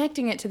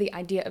connecting it to the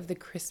idea of the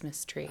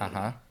Christmas tree.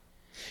 Uh-huh.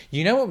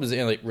 You know what was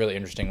really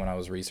interesting when I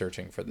was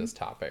researching for this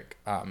topic,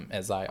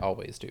 as I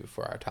always do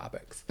for our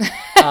topics.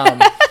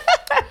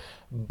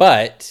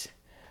 But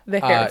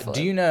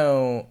do you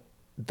know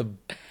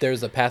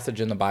there's a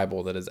passage in the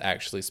Bible that is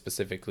actually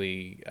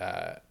specifically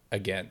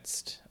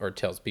against or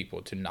tells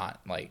people to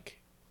not like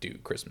do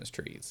Christmas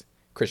trees.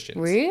 Christians.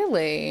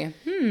 Really?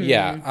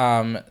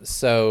 Yeah.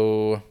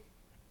 So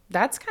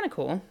that's kind of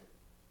cool.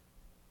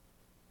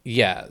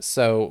 Yeah.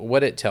 So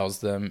what it tells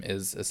them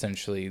is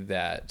essentially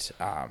that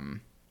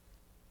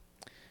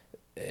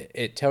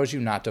it tells you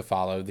not to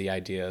follow the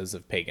ideas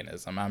of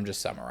paganism. I'm just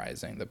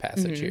summarizing the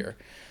passage here.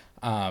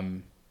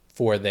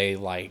 For they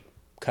like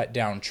cut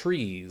down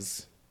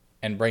trees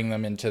and bring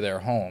them into their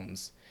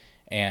homes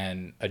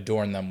and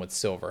adorn them with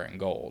silver and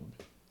gold.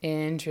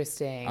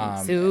 Interesting.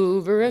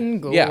 Silver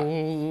and gold. Yeah.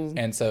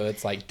 And so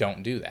it's like,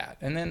 don't do that.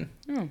 And then,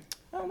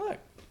 oh, look.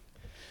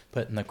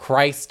 Putting the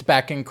Christ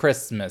back in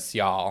Christmas,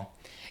 y'all.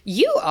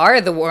 You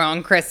are the war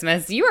on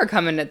Christmas. You are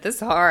coming at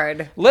this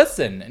hard.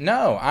 Listen,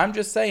 no, I'm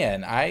just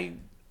saying,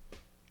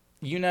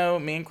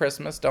 me and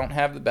Christmas don't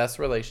have the best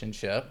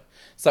relationship.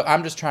 So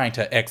I'm just trying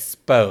to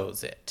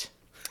expose it.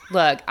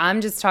 Look,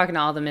 I'm just talking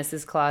to all the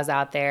Mrs. Claus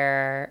out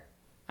there.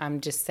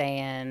 I'm just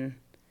saying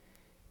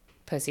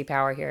pussy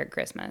power here at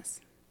Christmas.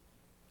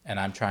 And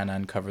I'm trying to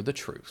uncover the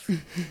truth.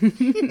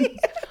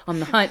 On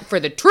the hunt for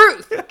the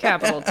truth,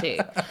 capital T.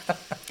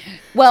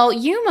 Well,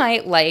 you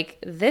might like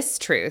this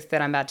truth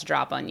that I'm about to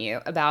drop on you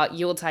about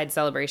Yuletide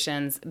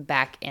celebrations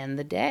back in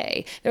the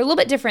day. They're a little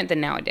bit different than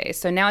nowadays.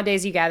 So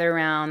nowadays you gather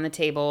around the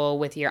table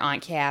with your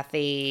Aunt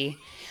Kathy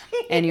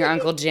and your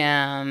Uncle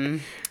Jim.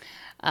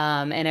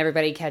 And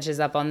everybody catches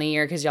up on the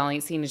year because y'all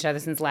ain't seen each other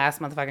since last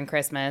motherfucking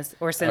Christmas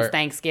or since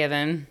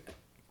Thanksgiving.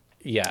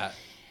 Yeah.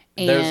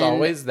 There's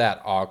always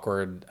that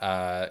awkward,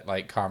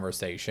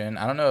 conversation.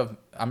 I don't know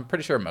I'm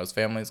pretty sure most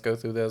families go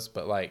through this,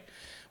 but like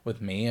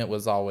with me, it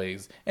was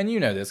always, and you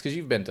know this because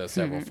you've been to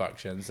several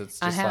functions. It's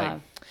just like,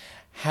 have.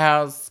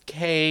 how's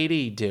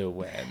Katie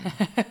doing?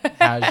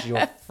 How's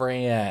your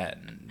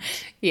friend?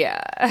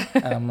 Yeah.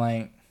 And I'm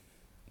like,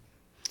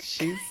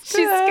 she's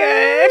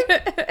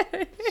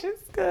good. She's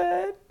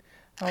good.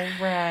 All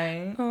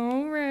right.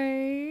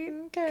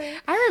 Okay.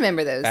 I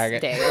remember those Bag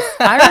it. days.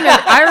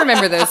 I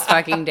remember those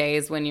fucking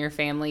days when your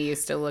family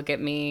used to look at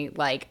me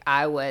like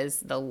I was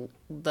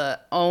the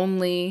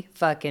only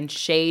fucking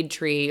shade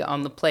tree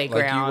on the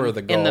playground were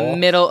the in the goal.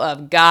 middle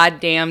of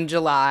goddamn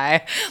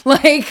July.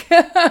 Like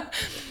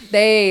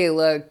they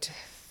looked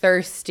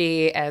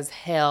thirsty as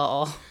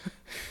hell.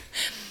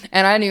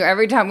 And I knew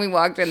every time we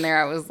walked in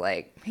there I was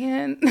like,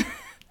 man,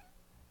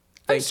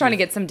 I'm just trying to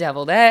get some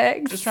deviled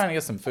eggs. Just trying to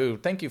get some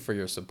food. Thank you for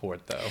your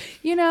support, though.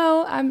 You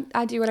know,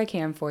 I do what I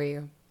can for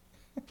you.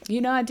 You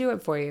know, I do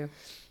it for you.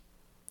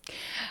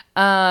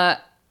 So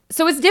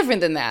it's different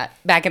than that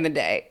back in the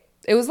day.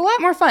 It was a lot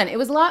more fun. It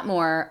was a lot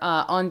more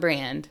on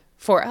brand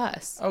for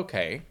us.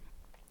 Okay.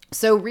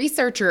 So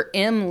researcher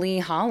Emily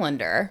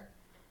Hollander,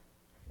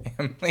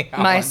 Emily Hollander.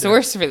 my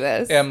source for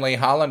this. Emily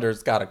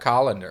Hollander's got a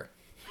colander.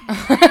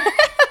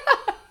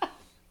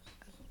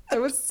 That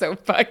was so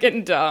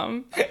fucking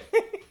dumb.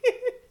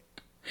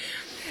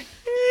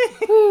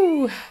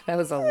 Whew, that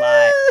was a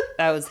lot.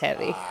 That was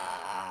heavy.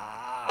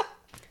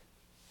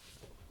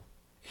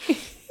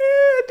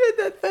 I did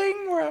that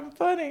thing where I'm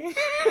funny.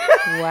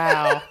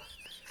 Wow.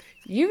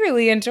 You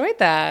really enjoyed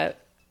that.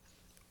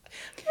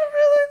 I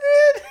really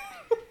did.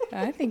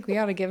 I think we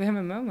ought to give him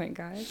a moment,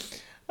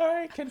 guys. All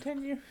right,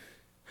 continue.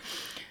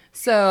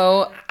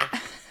 So,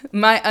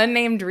 my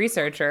unnamed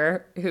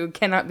researcher, who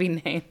cannot be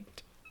named,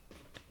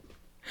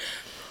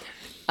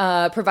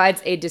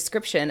 provides a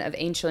description of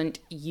ancient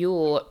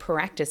Yule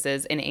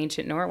practices in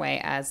ancient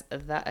Norway as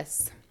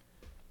thus.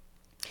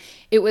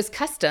 It was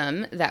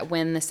custom that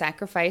when the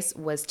sacrifice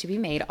was to be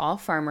made, all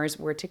farmers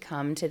were to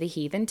come to the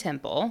heathen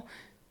temple.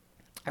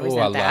 I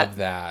love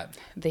that.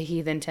 The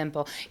heathen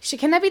temple.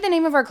 Can that be the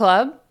name of our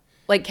club?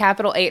 Like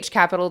capital H,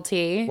 capital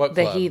T? What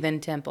the club? heathen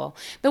temple.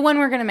 The one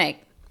we're going to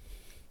make.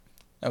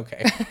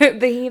 Okay. The heathen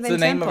temple. It's the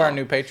name of our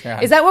new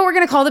Patreon. Is that what we're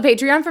going to call the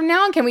Patreon from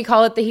now on? Can we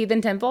call it the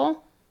heathen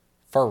temple?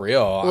 For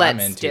real? Let's I'm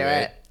into do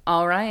it.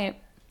 All right.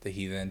 The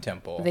Heathen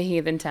Temple. The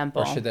heathen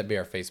temple. Or should that be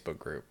our Facebook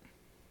group?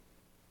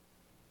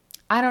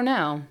 I don't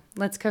know.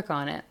 Let's cook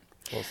on it.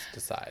 We'll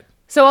decide.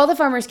 So all the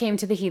farmers came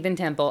to the heathen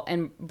temple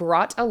and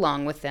brought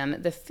along with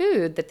them the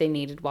food that they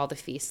needed while the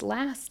feast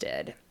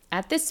lasted.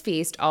 At this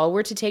feast, all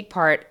were to take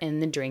part in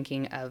the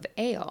drinking of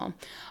ale.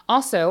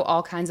 Also,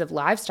 all kinds of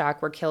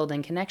livestock were killed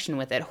in connection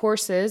with it.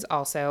 Horses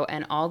also,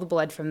 and all the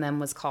blood from them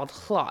was called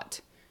hlot,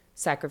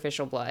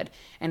 sacrificial blood.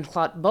 And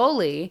hlot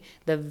boli,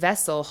 the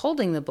vessel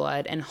holding the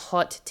blood, and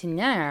hlot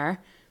tiner,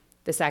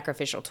 the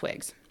sacrificial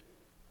twigs.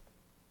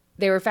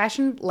 They were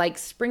fashioned like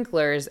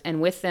sprinklers,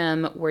 and with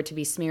them were to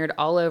be smeared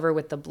all over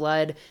with the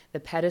blood, the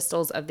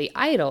pedestals of the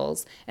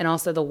idols, and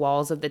also the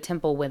walls of the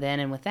temple within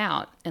and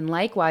without. And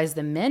likewise,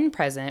 the men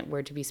present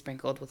were to be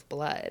sprinkled with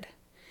blood.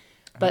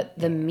 But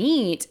the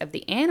meat of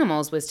the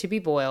animals was to be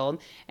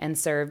boiled and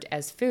served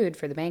as food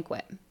for the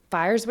banquet.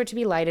 Fires were to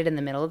be lighted in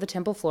the middle of the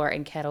temple floor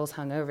and kettles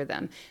hung over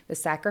them. The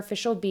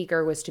sacrificial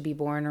beaker was to be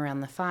borne around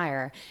the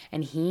fire,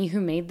 and he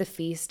who made the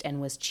feast and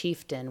was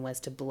chieftain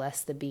was to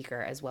bless the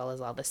beaker as well as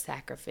all the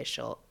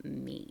sacrificial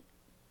meat.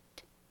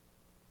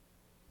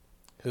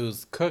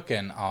 Who's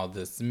cooking all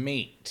this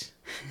meat?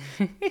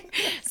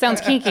 Sounds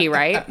kinky,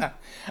 right?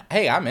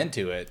 Hey, I'm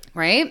into it.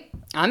 Right?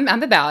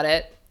 I'm about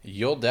it.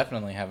 You'll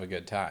definitely have a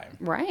good time.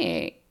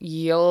 Right.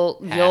 You'll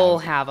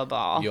have a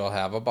ball. You'll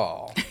have a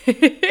ball.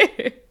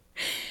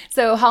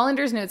 So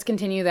Hollander's notes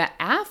continue that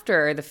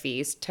after the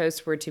feast,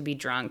 toasts were to be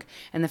drunk.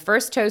 And the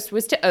first toast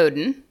was to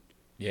Odin.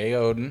 Yay,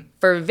 Odin.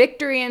 For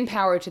victory and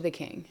power to the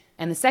king.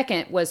 And the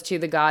second was to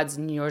the gods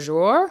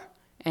Njord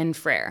and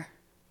Freyr.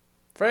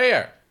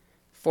 Freyr.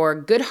 For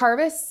good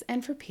harvests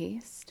and for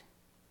peace.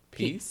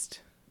 Peace?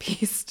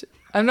 Peace.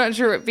 I'm not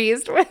sure what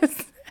peace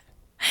was.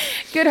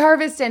 Good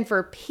harvest and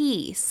for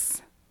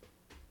peace.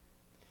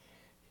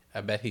 I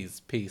bet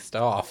he's pieced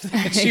off.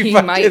 He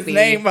might his be.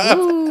 Name up.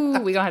 Ooh,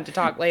 we gonna have to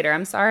talk later.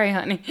 I'm sorry,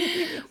 honey.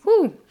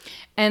 Woo.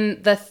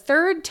 And the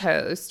third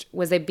toast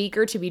was a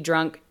beaker to be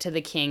drunk to the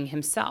king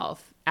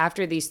himself.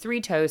 After these three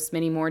toasts,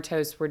 many more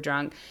toasts were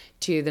drunk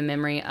to the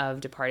memory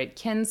of departed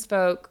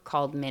kinsfolk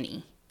called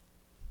Minnie.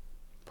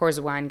 Pours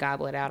a wine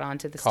goblet out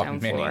onto the stone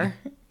floor.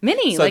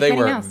 Minnie, so like they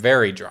Minnie were Mouse.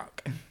 very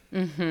drunk.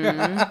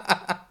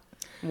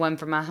 Mm-hmm. One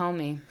for my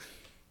homie.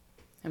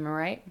 Am I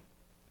right?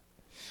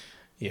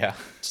 Yeah.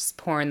 Just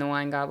pouring the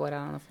wine goblet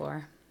out on the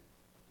floor.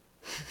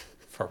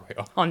 For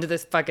real. Onto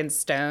this fucking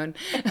stone.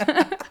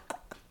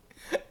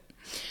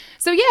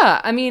 So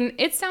yeah, I mean,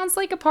 it sounds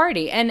like a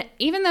party. And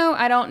even though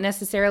I don't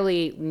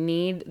necessarily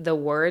need the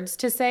words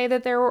to say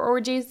that there were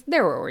orgies,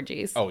 there were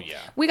orgies. Oh,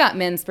 yeah. We got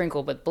men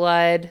sprinkled with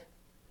blood.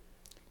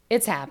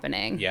 It's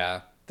happening.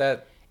 Yeah.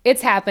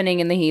 It's happening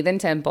in the heathen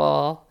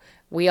temple.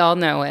 We all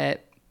know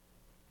it.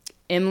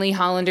 Emily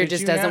Hollander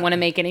just doesn't want to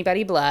make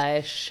anybody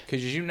blush.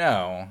 Because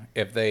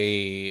if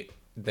they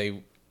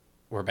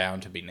we're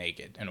bound to be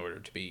naked in order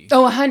to be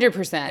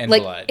 100%. in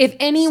Like, blood. if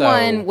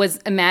anyone So- was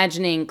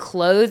imagining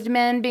clothed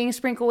men being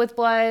sprinkled with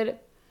blood,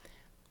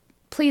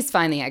 please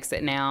find the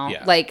exit now.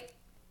 Yeah. Like,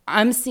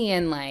 I'm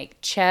seeing, like,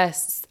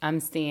 chests. I'm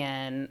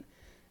seeing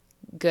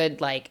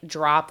good, like,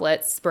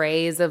 droplet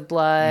sprays of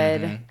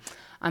blood. Mm-hmm.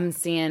 I'm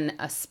seeing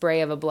a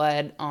spray of a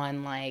blood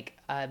on, like,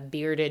 a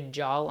bearded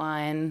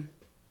jawline.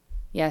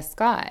 Yes,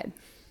 God.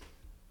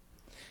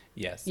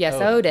 Yes. Yes,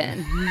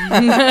 Odin.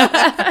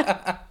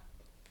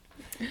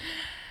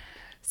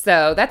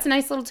 So that's a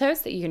nice little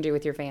toast that you can do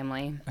with your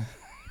family.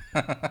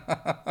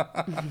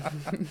 I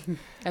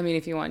mean,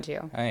 if you want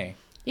to. Hey.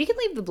 You can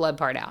leave the blood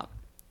part out.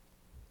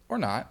 Or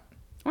not.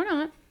 Or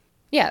not.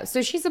 Yeah,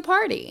 so she's a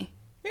party.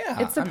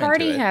 Yeah. It's a I'm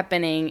party into it.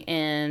 happening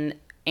in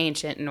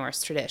ancient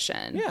Norse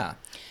tradition. Yeah.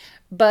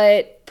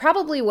 But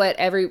probably what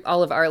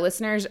all of our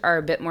listeners are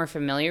a bit more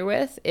familiar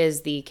with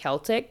is the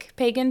Celtic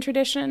pagan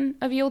tradition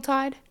of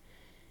Yuletide.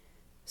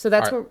 So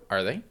that's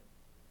Are they?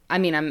 I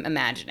mean, I'm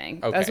imagining.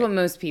 Okay. That's what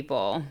most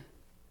people.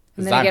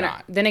 And 'Cause then I'm again,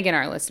 not. then again,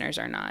 our listeners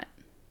are not.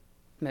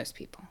 Most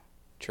people.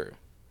 True.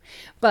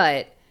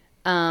 But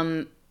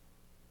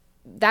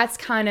that's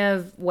kind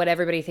of what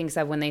everybody thinks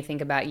of when they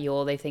think about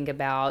Yule. They think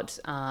about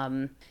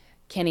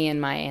Kenny and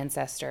my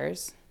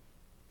ancestors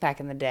back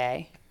in the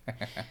day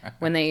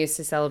when they used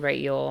to celebrate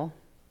Yule.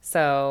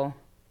 So,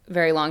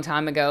 very long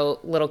time ago,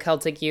 little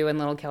Celtic you and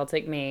little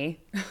Celtic me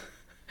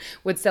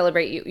would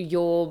celebrate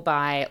Yule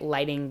by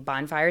lighting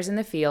bonfires in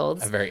the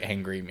fields. A very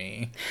angry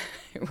me.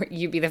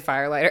 You be the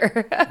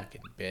firelighter.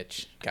 Fucking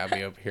bitch. Got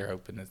me over here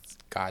opening this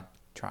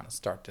trying to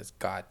start this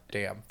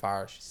goddamn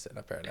fire. She's sitting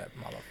up there and that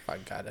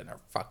motherfucker got in her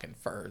fucking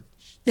fur.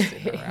 She's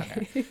sitting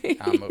around there.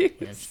 I'm over here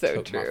and she So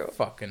took true. my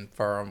fucking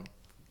fur.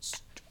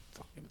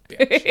 Fucking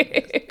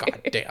bitch.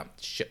 Goddamn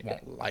shit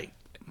won't light,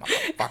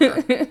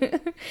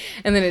 motherfucker.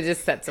 And then it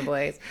just sets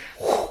ablaze.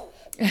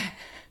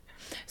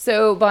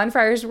 So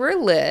bonfires were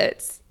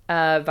lit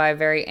by a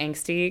very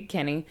angsty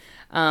Kenny.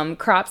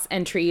 Crops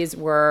and trees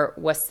were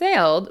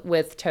wassailed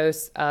with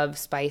toasts of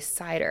spiced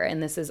cider.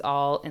 And this is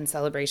all in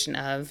celebration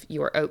of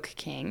your Oak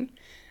King,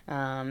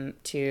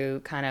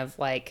 to kind of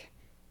like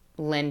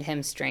lend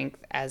him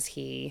strength as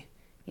he,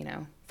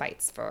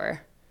 fights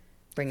for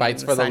bringing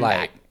Fights the for the sun light.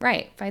 back.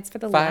 Right. Fights for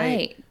the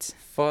Fight light.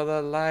 for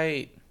the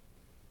light.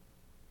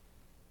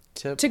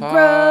 To To party.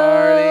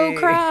 grow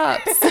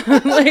crops.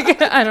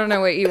 Like, I don't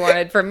know what you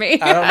wanted from me.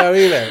 I don't know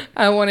either.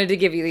 I wanted to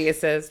give you the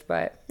assist,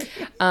 but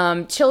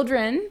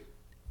children,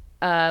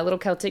 little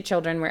Celtic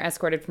children, were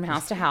escorted from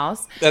house to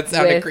house. That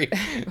sounded with- creepy.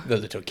 The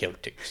little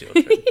Celtic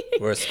children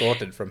were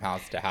escorted from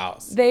house to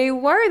house. They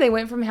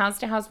went from house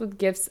to house with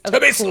gifts of To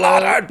be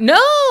slaughtered!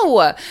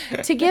 No!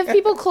 To give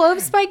people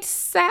clove-spiked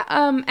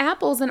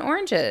apples and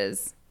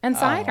oranges and Oh.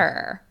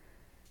 cider.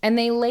 And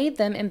they laid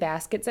them in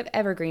baskets of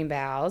evergreen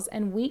boughs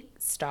and wheat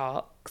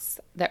stalks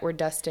that were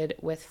dusted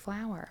with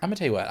flour. I'm going to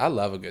tell you what. I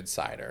love a good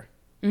cider.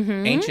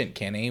 Mm-hmm. Ancient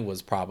Kenny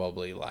was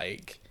probably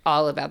like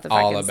All about the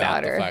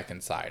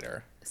fucking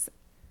cider.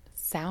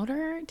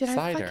 Cider? Did I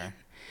Cider. fucking...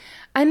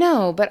 I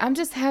know, but I'm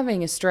just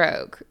having a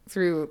stroke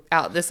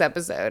throughout this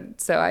episode,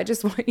 so I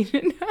just want you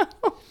to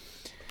know.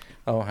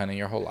 Oh, honey,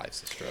 your whole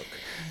life's a stroke.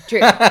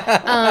 True.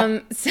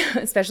 So,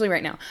 especially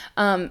right now.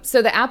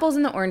 So the apples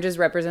and the oranges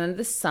represented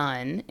the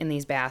sun in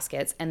these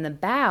baskets, and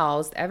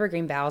the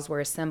evergreen boughs, were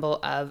a symbol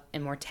of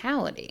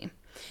immortality.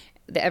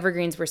 The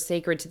evergreens were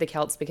sacred to the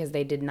Celts because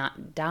they did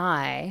not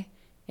die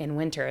in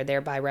winter,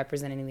 thereby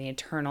representing the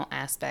eternal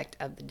aspect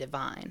of the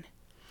divine.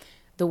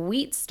 The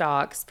wheat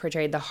stalks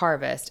portrayed the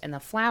harvest, and the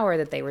flour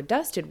that they were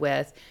dusted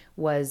with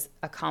was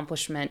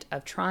accomplishment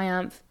of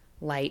triumph,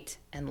 light,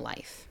 and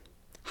life.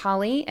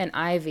 Holly and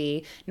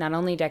ivy not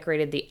only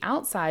decorated the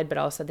outside but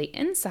also the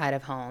inside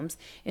of homes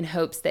in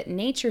hopes that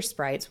nature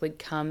sprites would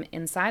come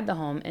inside the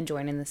home and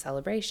join in the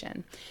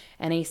celebration.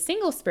 And a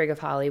single sprig of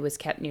holly was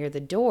kept near the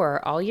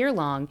door all year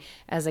long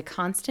as a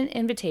constant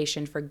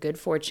invitation for good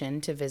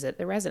fortune to visit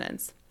the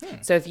residence.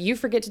 So if you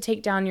forget to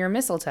take down your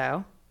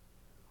mistletoe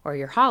or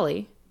your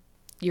holly,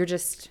 you're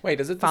just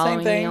Wait, is it the following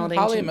same thing? the old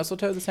Holly ancient- and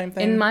mistletoe the same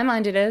thing? In my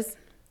mind, it is.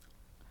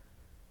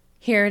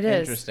 Here it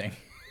is. Interesting.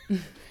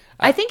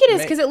 I think it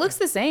is because it looks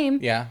the same.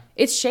 Yeah.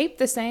 It's shaped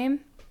the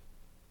same.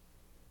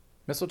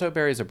 Mistletoe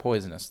berries are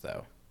poisonous,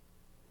 though.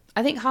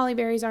 I think holly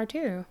berries are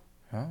too.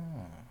 Oh.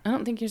 I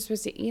don't think you're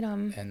supposed to eat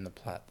them. And the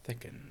plot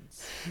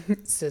thickens.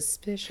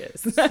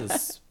 Suspicious.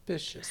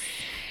 Suspicious.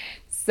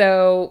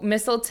 So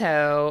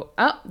mistletoe.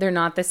 Oh, they're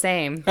not the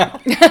same.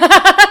 That's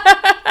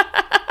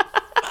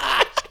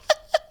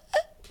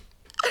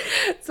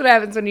what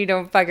happens when you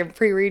don't fucking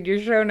pre-read your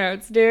show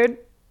notes, dude.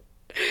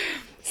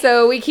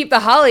 So we keep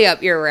the holly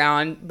up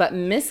year-round, but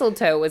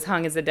mistletoe was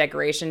hung as a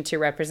decoration to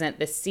represent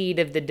the seed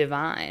of the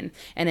divine.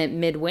 And at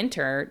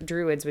midwinter,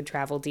 druids would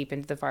travel deep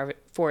into the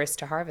forest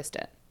to harvest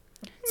it.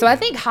 So I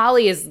think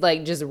holly is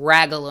like just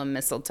ragulum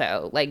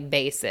mistletoe, like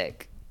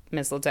basic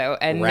mistletoe.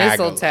 And Ragula.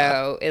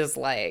 mistletoe is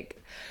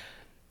like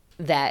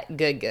that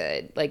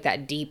good, like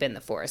that deep in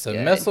the forest So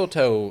good.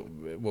 mistletoe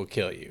will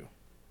kill you.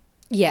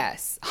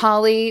 Yes.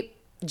 Holly,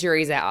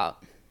 jury's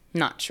out.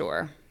 Not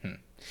sure.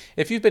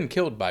 If you've been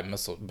killed by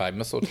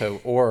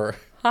mistletoe or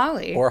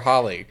Holly.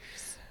 holly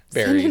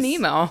berries, Send an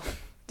email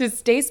to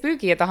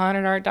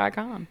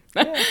stayspooky@theHauntedArt.com.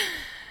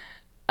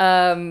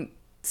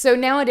 So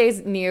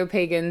nowadays,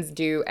 neo-pagans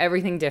do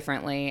everything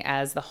differently,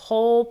 as the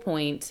whole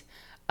point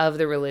of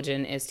the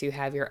religion is to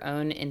have your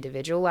own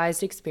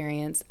individualized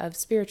experience of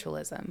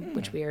spiritualism,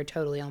 which we are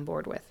totally on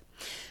board with.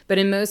 But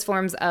in most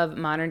forms of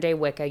modern-day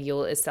Wicca,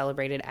 Yule is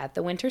celebrated at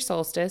the winter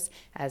solstice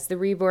as the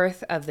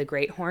rebirth of the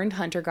great horned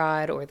hunter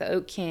god, or the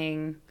Oak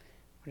King,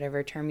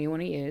 whatever term you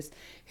want to use,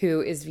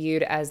 who is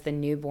viewed as the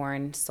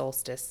newborn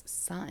solstice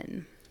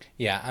sun.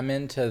 Yeah, I'm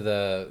into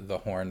the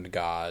horned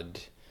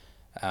god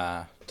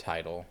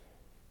title.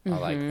 I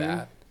like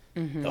that.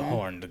 The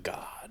horned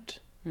god.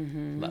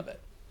 Love it.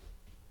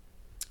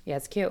 Yeah,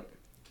 it's cute.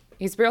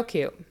 He's real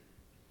cute.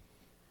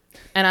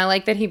 And I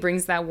like that he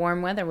brings that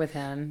warm weather with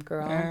him,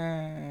 girl.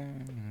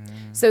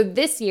 So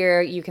this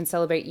year, you can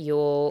celebrate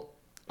Yule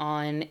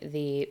on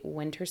the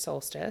winter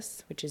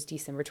solstice, which is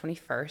December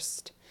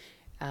 21st.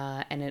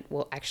 And it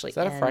will actually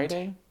end... Is that a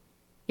Friday?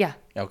 Yeah.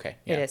 Okay.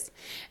 Yeah. It is.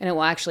 And it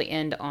will actually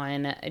end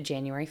on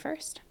January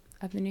 1st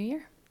of the new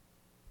year.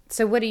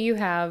 So what do you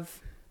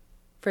have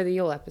for the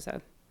Yule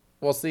episode?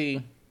 Well,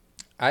 see,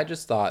 I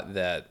just thought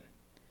that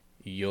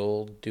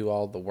you'll do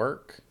all the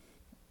work.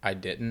 I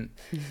didn't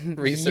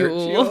research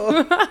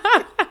Yule.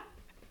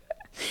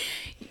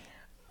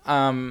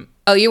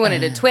 Oh, you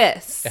wanted a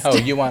twist. Oh,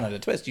 you wanted a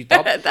twist. You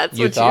thought That's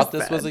you what thought you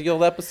this said. was a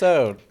Yule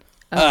episode.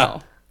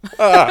 Oh.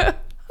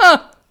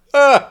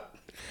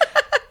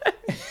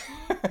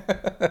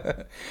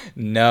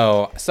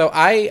 No. So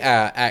I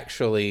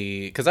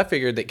actually, because I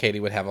figured that Katie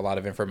would have a lot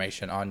of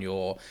information on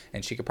Yule,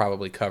 and she could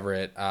probably cover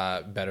it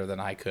better than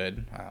I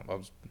could.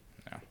 Well,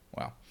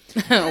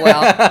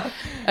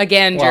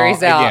 again,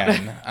 jury's out.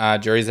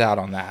 Again, jury's out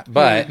on that.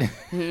 But,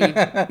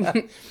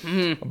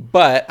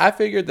 but I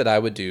figured that I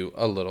would do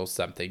a little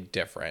something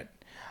different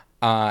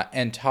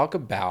and talk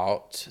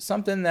about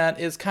something that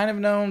is kind of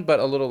known, but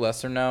a little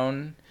lesser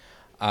known.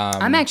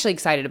 I'm actually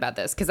excited about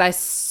this because I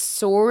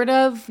sort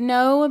of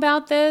know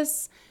about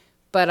this,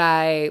 but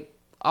I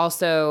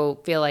also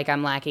feel like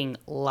I'm lacking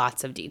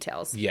lots of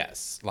details.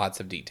 Yes,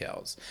 lots of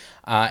details.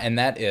 And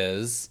that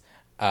is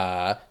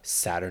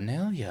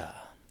Saturnalia.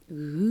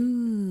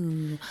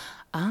 Ooh.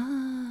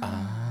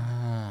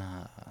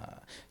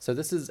 So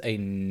this is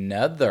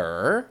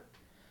another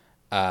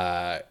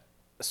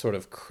sort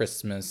of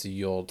Christmas,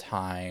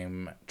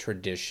 Yuletime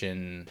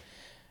tradition,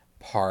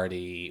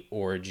 party,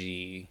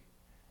 orgy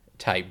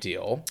type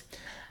deal.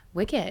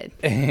 Wicked.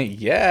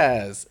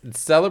 Yes. It's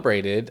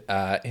celebrated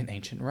in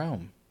ancient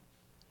Rome.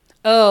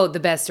 Oh, the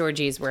best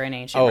orgies were in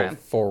ancient Rome. Oh,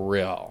 for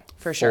real.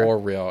 For sure. For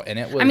real. And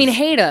it was... I mean,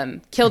 hate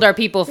them. Killed our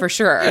people for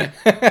sure.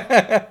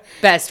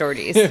 Best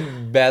orgies.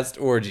 Best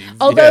orgies.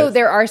 Although yes.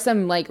 there are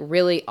some like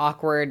really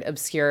awkward,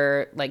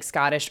 obscure, like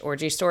Scottish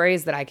orgy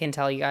stories that I can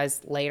tell you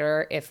guys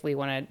later if we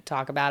want to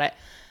talk about it.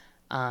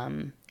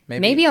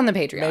 Maybe on the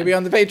Patreon. Maybe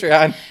on the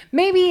Patreon.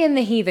 Maybe in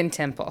the heathen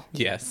temple.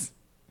 Yes.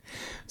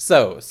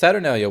 So,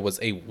 Saturnalia was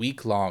a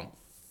week-long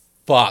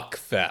fuck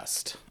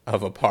fest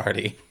of a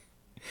party.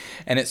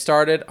 And it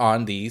started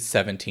on the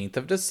 17th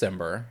of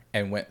December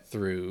and went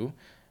through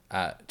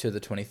to the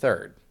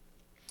 23rd.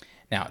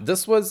 Now,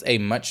 this was a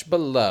much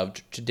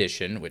beloved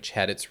tradition which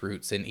had its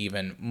roots in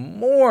even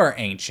more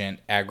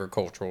ancient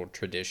agricultural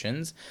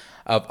traditions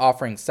of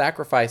offering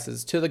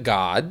sacrifices to the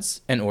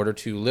gods in order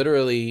to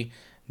literally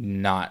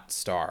not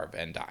starve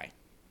and die.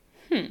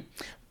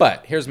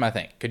 But here's my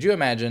thing. Could you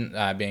imagine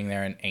being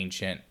there in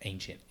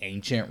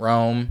ancient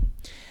Rome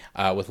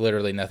with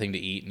literally nothing to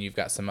eat, and you've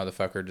got some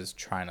motherfucker just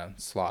trying to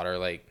slaughter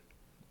like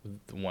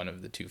one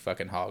of the two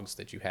fucking hogs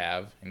that you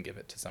have and give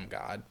it to some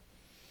god?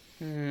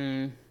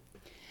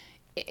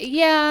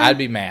 Yeah. I'd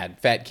be mad.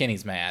 Fat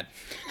Kenny's mad.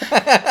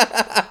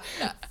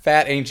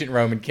 Fat ancient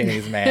Roman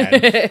Kenny's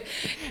mad.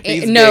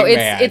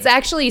 It's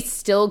actually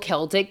still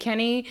Celtic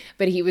Kenny,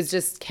 but he was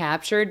just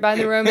captured by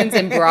the Romans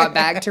and brought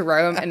back to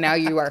Rome, and now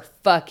you are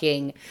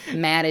fucking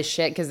mad as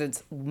shit because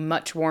it's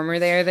much warmer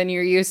there than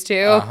you're used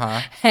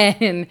to,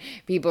 and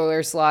people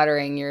are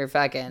slaughtering your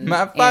fucking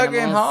fucking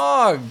animals.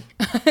 hog.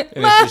 And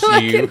it's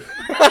just you.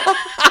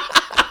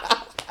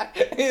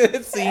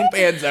 The scene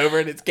pans over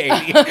and it's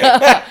Katie.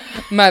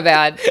 My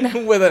bad.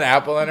 With an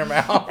apple in her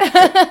mouth.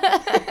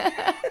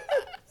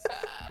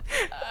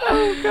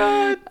 Oh,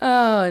 God.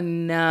 Oh,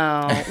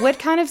 no. What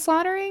kind of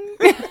slaughtering?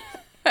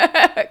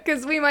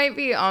 Because we might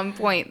be on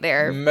point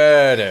there.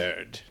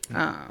 Murdered.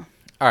 Oh.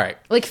 All right.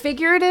 Like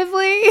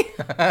figuratively?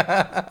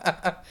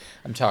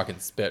 I'm talking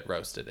spit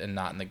roasted and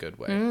not in the good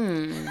way.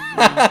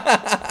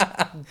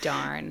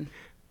 Darn.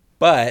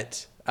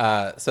 But...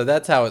 so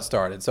that's how it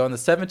started. So on the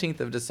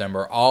 17th of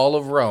December, all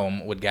of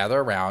Rome would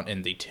gather around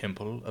in the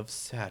Temple of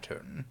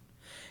Saturn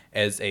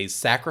as a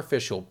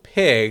sacrificial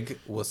pig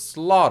was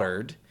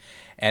slaughtered,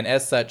 and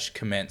as such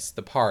commenced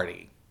the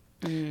party.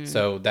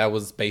 So that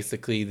was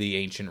basically the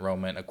ancient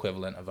Roman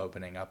equivalent of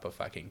opening up a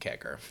fucking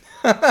kegger.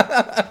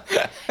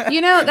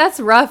 You know, that's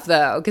rough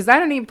though, because I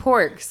don't eat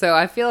pork, so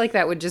I feel like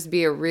that would just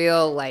be a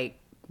real like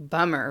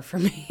bummer for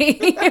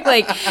me.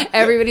 Like,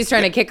 everybody's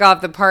trying to kick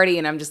off the party,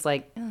 and I'm just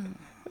like,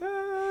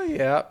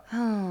 yeah.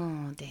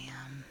 oh,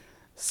 damn.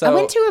 So I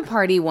went to a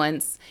party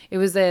once. It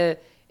was a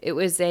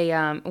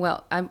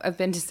well, I've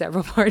been to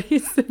several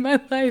parties in my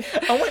life.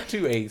 I went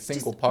to a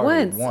single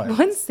party once.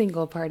 One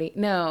single party.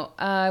 No,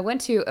 I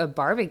went to a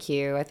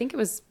barbecue. I think it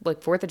was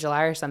like 4th of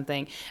July or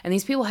something. And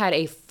these people had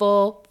a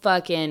full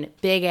fucking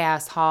big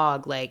ass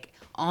hog, like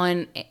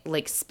on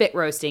like spit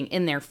roasting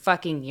in their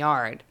fucking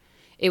yard.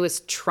 It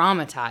was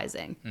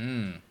traumatizing. I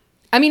mean,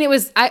 I mean,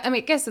 I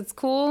guess it's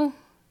cool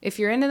if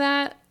you're into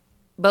that.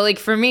 But like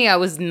for me, I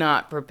was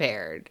not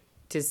prepared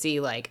to see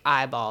like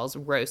eyeballs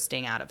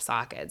roasting out of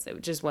sockets.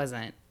 It just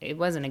wasn't a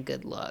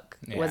good look.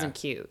 It wasn't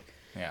cute.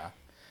 Yeah.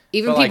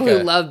 Even people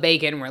who love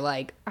bacon were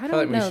like, I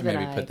don't know we should that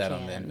maybe I put that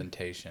can. on the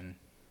invitation.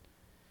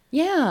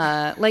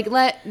 Yeah. Like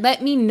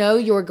let me know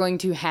you're going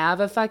to have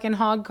a fucking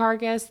hog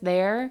carcass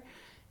there.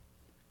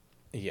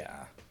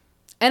 Yeah.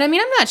 And I mean,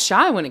 I'm not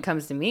shy when it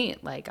comes to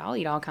meat. Like, I'll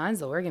eat all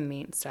kinds of organ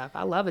meat and stuff.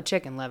 I love a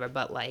chicken liver,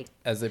 but like,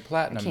 as a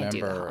platinum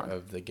member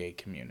of the gay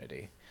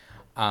community,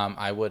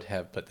 I would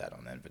have put that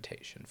on the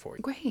invitation for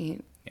you.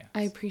 Great. Yes.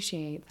 I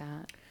appreciate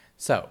that.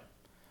 So,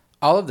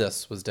 all of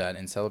this was done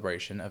in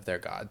celebration of their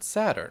god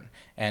Saturn.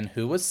 And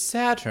who was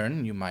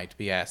Saturn, you might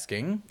be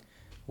asking?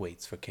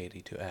 Waits for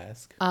Katie to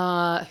ask.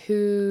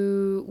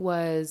 Who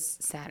was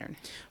Saturn?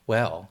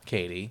 Well,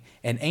 Katie,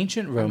 in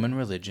ancient Roman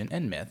religion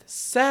and myth,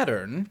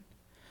 Saturn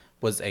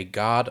was a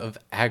god of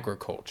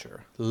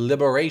agriculture,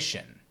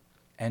 liberation,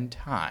 and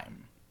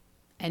time.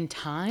 And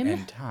time?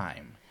 And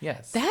time,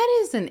 yes.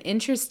 That is an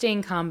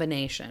interesting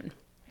combination.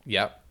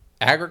 Yep.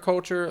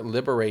 Agriculture,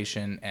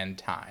 liberation, and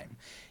time.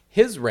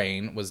 His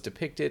reign was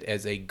depicted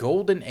as a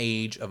golden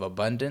age of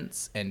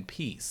abundance and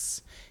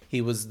peace. He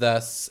was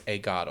thus a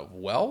god of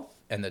wealth,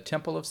 and the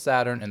temple of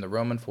Saturn in the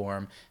Roman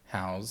form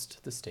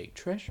housed the state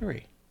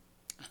treasury.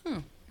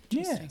 Oh,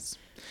 yes.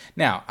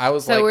 Now, I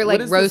was so we're like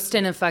what is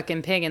roasting a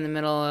fucking pig in the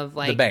middle of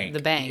like the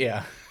bank.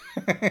 Yeah.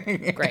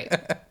 Great.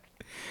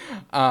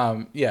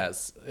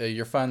 Yes,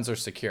 your funds are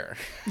secure.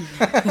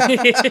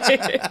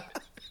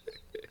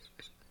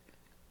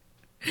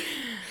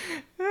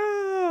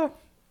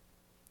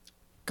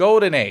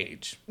 Golden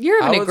Age.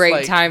 You're having a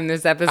great time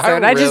this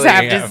episode. I just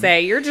have to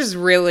say, you're just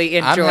really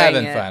enjoying it. I'm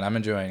having fun. I'm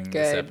enjoying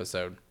this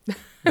episode.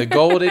 The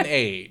Golden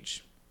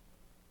Age.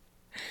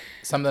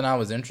 Something I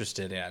was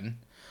interested in.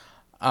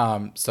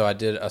 So I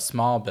did a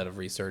small bit of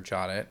research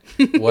on it.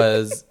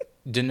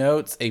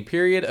 Denotes a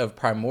period of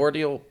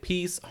primordial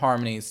peace,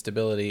 harmony,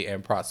 stability,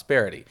 and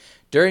prosperity.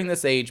 During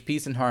this age,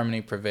 peace and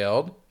harmony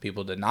prevailed.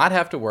 People did not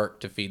have to work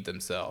to feed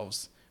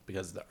themselves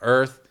because the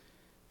earth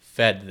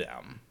fed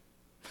them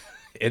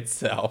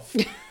itself.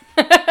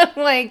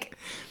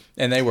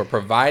 And they were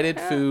provided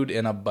food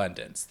in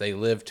abundance. They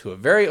lived to a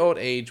very old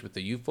age with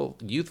a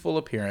youthful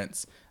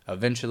appearance,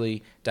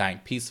 eventually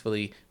dying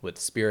peacefully with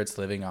spirits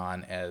living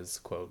on as,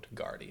 quote,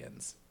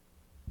 guardians.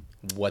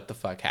 What the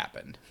fuck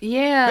happened?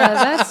 Yeah,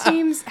 that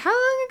seems... How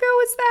long ago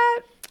was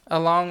that? A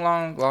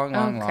long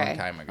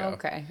time ago.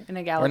 Okay. In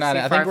a galaxy We're not.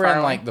 I think we're far in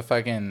away. like the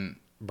fucking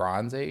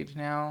Bronze Age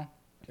now,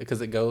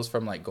 because it goes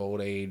from like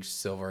Gold Age,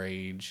 Silver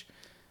Age.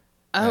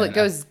 Oh, it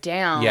goes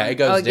down. Yeah, it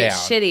goes down. It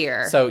gets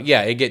shittier. So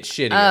yeah, it gets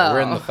shittier. Oh.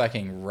 We're in the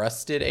fucking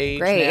Rusted Age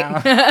Great.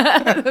 now.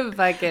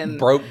 Fucking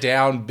Broke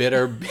down,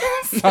 bitter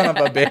son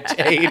of a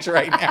bitch age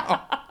right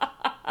now.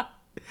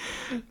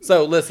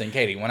 So listen,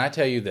 Katie, when I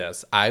tell you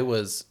this, I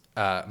was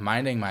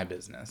minding my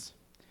business,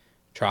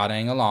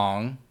 trotting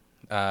along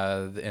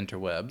the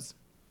interwebs.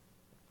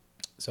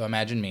 So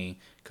imagine me,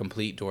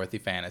 complete Dorothy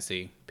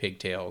fantasy,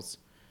 pigtails,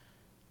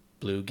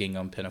 blue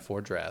gingham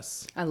pinafore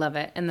dress. I love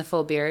it. And the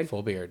full beard.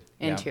 Full beard.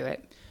 Into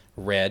it.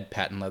 Red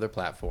patent leather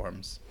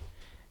platforms.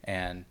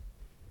 And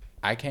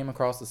I came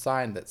across a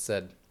sign that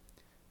said,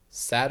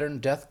 Saturn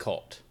Death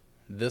Cult,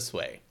 this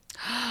way.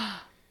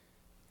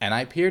 And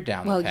I peered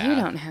down the path. Well, you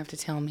don't have to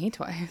tell me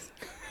twice.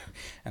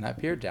 And I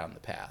peered down the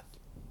path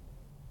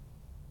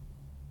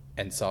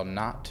and saw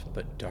naught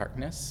but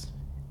darkness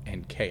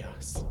and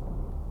chaos.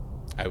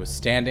 I was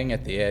standing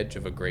at the edge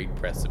of a great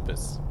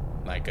precipice,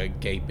 like a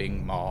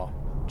gaping maw,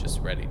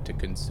 just ready to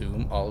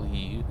consume all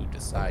ye who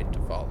decide to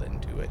fall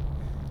into it.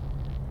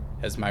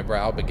 As my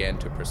brow began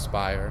to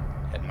perspire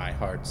and my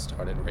heart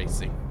started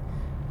racing,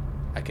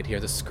 I could hear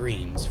the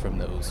screams from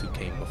those who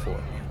came before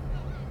me,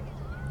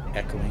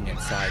 echoing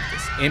inside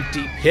this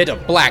empty pit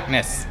of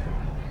blackness.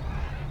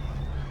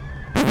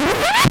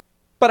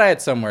 But I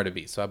had somewhere to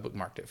be, so I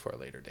bookmarked it for a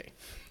later day.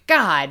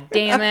 God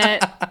damn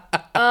it.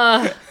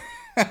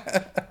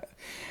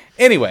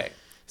 Anyway,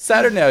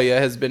 Saturnalia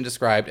has been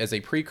described as a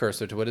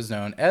precursor to what is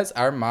known as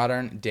our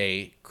modern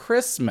day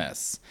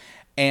Christmas.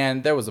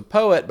 And there was a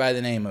poet by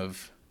the name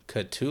of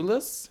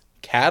Catullus?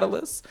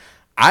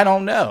 I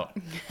don't know.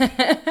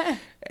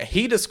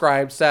 He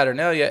described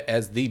Saturnalia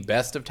as the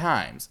best of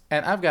times.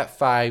 And I've got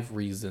 5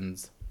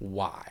 reasons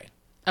why.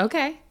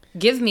 Okay.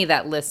 Give me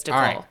that listicle.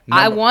 All right,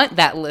 I want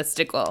that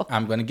listicle.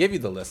 I'm going to give you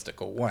the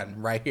listicle. 1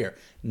 right here.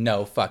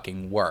 No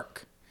fucking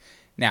work.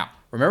 Now,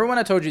 remember when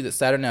I told you that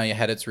Saturnalia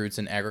had its roots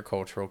in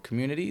agricultural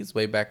communities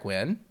way back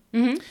when?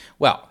 Mm-hmm.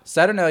 Well,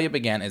 Saturnalia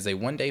began as a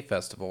one-day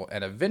festival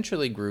and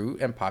eventually grew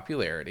in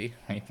popularity.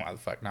 Why the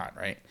fuck not,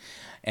 right?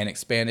 And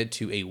expanded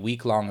to a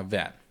week-long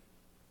event.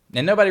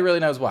 And nobody really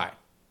knows why.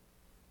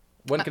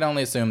 One can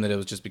only assume that it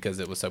was just because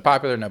it was so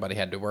popular, nobody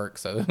had to work,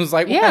 so it was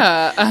like...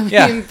 Yeah, I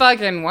mean,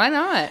 fucking, why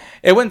not?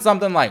 It went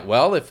something like,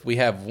 well, if we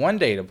have one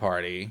day to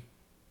party,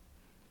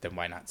 then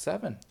why not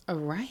 7? Oh,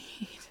 right.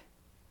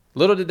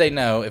 Little did they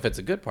know, if it's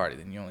a good party,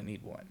 then you only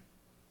need 1.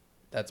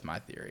 That's my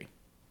theory.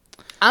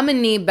 I'm going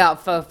to need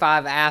about 4 or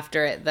 5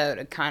 after it, though,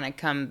 to kind of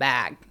come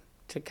back,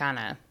 to kind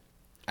of...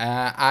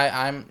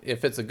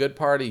 If it's a good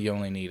party, you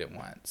only need it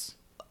once.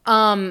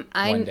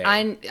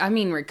 I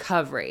mean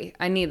recovery.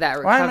 I need that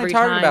recovery Why am I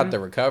talking time. about the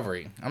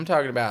recovery? I'm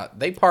talking about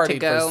they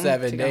partied for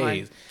 7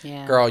 days.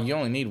 Yeah. Girl, you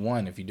only need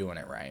 1 if you're doing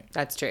it right.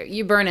 That's true.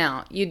 You burn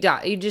out. You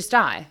die. You just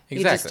die. Exactly.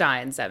 You just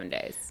die in 7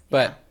 days.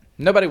 But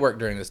nobody worked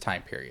during this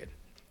time period.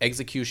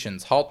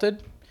 Executions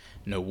halted.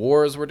 No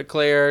wars were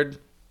declared.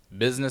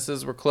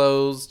 Businesses were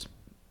closed.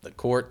 The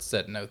courts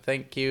said no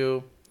thank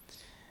you.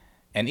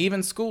 And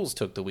even schools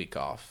took the week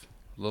off.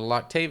 Little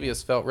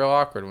Octavius felt real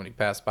awkward when he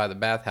passed by the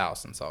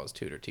bathhouse and saw his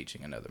tutor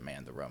teaching another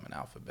man the Roman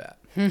alphabet.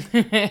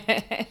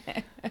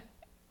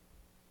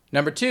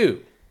 Number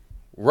 2,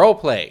 role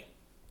play.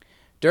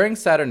 During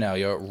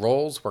Saturnalia,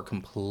 roles were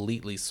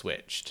completely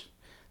switched.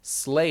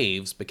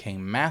 Slaves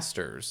became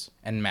masters,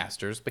 and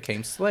masters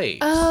became slaves.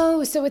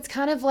 Oh, so it's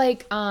kind of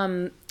like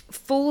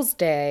Fool's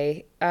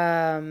Day.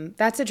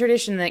 That's a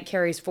tradition that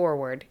carries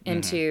forward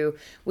into.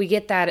 We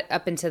get that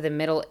up into the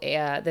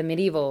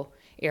medieval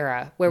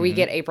era, where we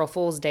get April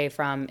Fool's Day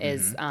from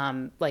is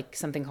like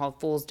something called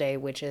Fool's Day,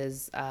 which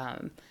is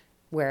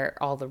where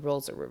all the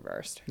roles are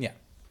reversed. Yeah.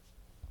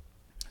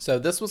 So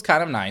this was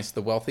kind of nice.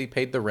 The wealthy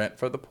paid the rent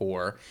for the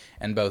poor,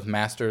 and both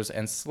masters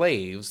and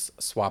slaves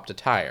swapped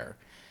attire.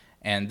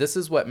 And this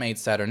is what made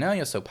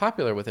Saturnalia so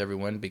popular with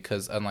everyone,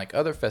 because unlike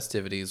other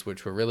festivities,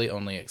 which were really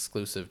only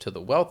exclusive to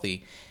the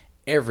wealthy,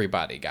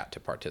 everybody got to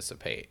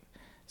participate.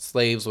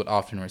 Slaves would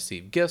often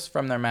receive gifts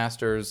from their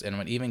masters and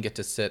would even get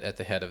to sit at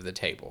the head of the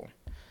table.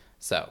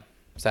 So,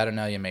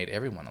 Saturnalia made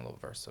everyone a little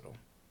versatile.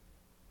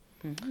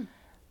 Mm-hmm.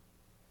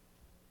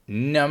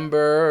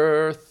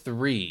 Number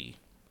 3,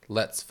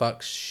 let's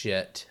fuck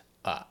shit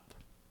up.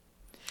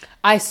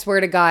 I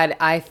swear to God,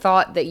 I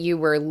thought that you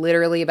were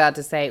literally about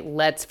to say,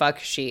 let's fuck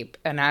sheep.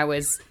 And I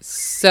was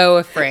so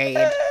afraid.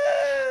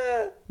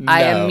 No.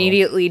 I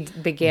immediately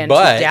began to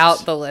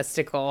doubt the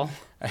listicle.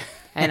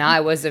 And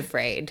I was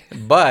afraid.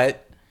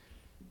 But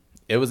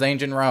it was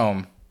ancient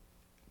Rome.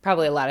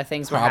 Probably a lot of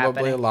things were happening.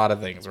 Probably a lot of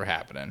things were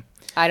happening.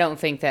 I don't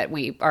think that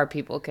our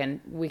people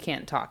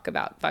can't talk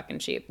about fucking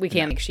sheep. We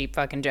can't make sheep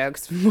fucking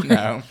jokes.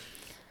 No.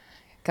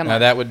 Come on.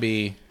 on. That would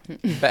be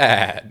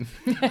bad.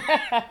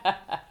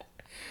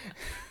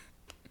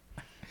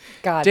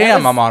 God,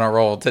 damn, I'm on a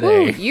roll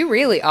today. Ooh, you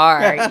really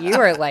are. You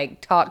are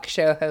like talk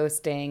show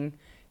hosting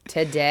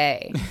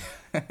today.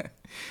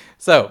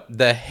 So,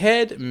 the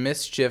head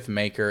mischief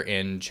maker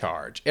in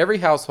charge. Every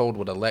household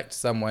would elect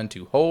someone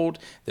to hold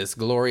this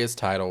glorious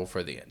title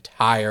for the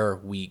entire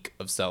week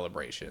of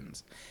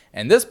celebrations.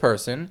 And this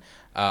person,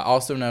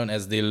 also known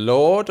as the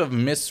Lord of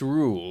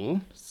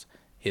Misrule,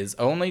 his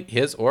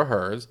or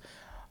hers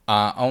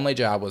only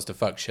job was to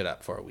fuck shit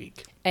up for a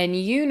week. And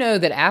you know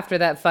that after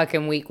that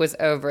fucking week was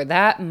over,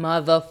 that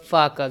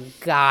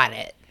motherfucker got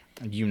it.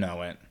 You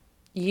know it.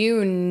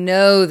 You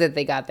know that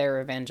they got their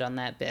revenge on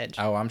that bitch.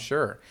 Oh, I'm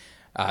sure.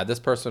 This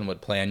person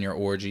would plan your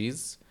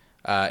orgies,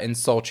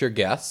 insult your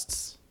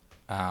guests,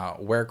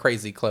 wear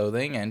crazy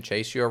clothing, and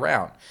chase you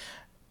around.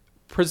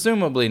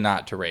 Presumably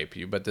not to rape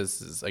you, but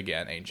this is,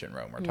 again, ancient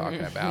Rome we're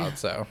talking about,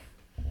 so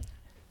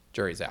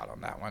jury's out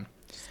on that one.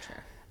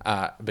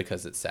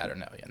 Because it's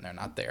Saturnalia and they're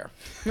not there.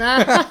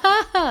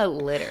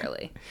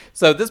 Literally.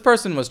 So this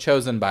person was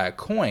chosen by a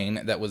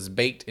coin that was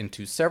baked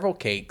into several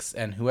cakes,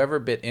 and whoever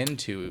bit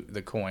into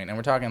the coin, and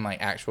we're talking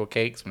like actual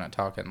cakes, we're not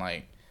talking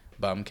like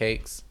bum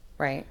cakes.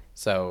 Right.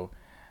 So,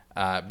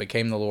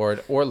 became the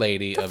lord or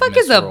lady of Misrule. The fuck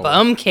is a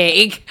bum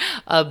cake?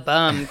 A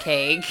bum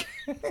cake.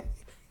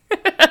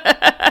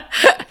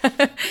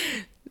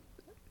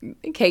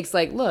 Cake's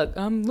like, look,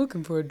 I'm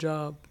looking for a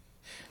job.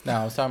 No,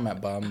 I was talking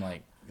about bum,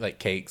 like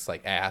cakes,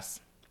 like ass.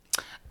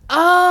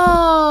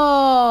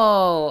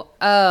 Oh.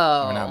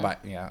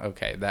 Yeah,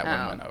 okay, that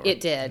one went over.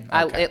 It did.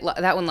 Okay.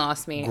 That one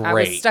lost me. Great. I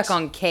was stuck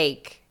on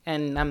cake,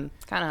 and I'm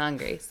kind of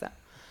hungry, so.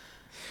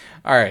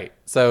 All right,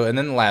 so, and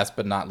then last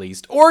but not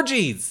least,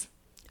 orgies!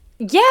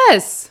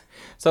 Yes!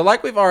 So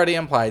like we've already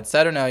implied,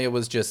 Saturnalia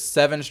was just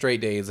 7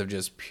 straight days of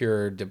just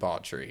pure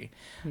debauchery.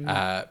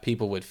 Mm-hmm.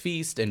 People would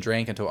feast and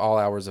drink until all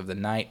hours of the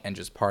night and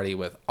just party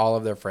with all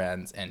of their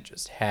friends and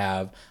just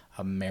have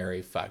a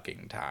merry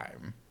fucking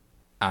time.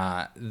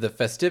 The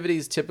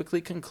festivities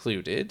typically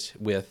concluded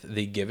with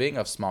the giving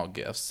of small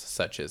gifts,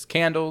 such as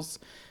candles,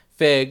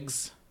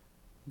 figs,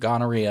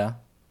 gonorrhea,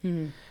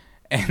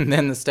 And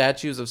then the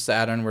statues of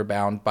Saturn were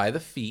bound by the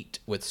feet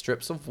with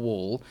strips of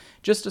wool,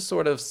 just to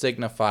sort of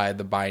signify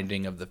the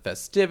binding of the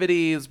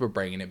festivities. We're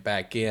bringing it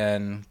back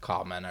in,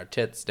 calming our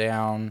tits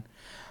down,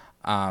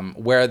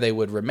 where they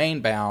would remain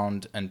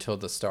bound until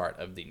the start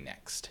of the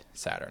next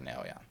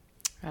Saturnalia.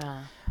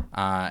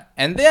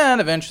 And then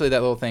eventually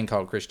that little thing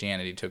called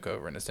Christianity took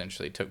over and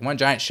essentially took one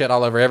giant shit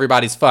all over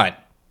everybody's fun.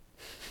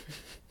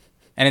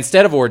 And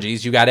instead of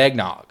orgies, you got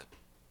eggnog.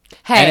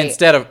 Hey. And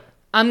instead of...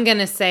 I'm going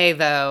to say,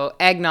 though,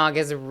 eggnog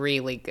is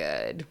really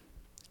good.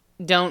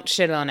 Don't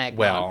shit on eggnog.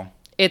 Well,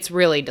 it's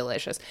really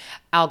delicious.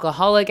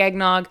 Alcoholic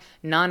eggnog,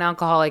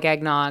 non-alcoholic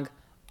eggnog,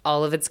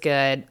 all of it's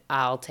good.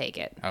 I'll take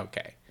it.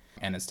 Okay.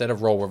 And instead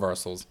of role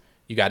reversals,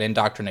 you got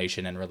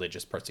indoctrination and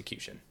religious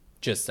persecution.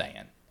 Just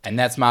saying. And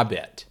that's my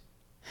bit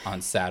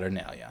on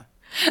Saturnalia.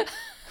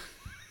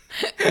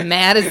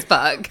 Mad as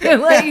fuck.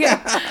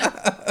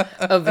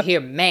 Over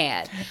here,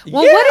 mad.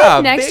 Well, Yeah, what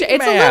if next year?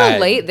 big It's a little mad.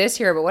 late this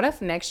year, but what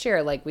if next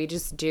year, like, we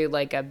just do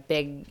like a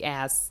big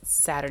ass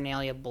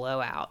Saturnalia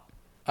blowout,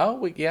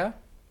 Oh, yeah.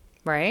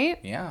 right?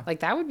 Yeah. Like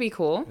that would be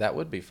cool. That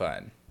would be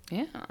fun.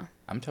 Yeah.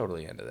 I'm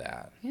totally into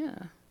that. Yeah.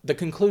 The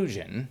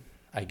conclusion,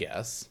 I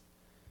guess,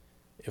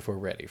 if we're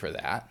ready for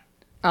that,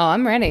 Oh,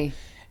 I'm ready.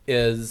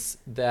 is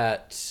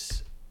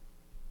that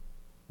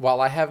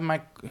while I have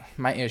my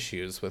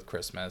issues with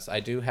Christmas,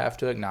 I do have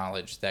to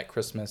acknowledge that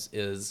Christmas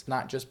is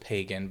not just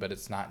pagan, but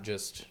it's not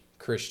just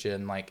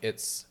Christian. Like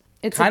it's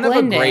kind of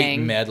a great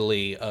blending.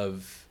 medley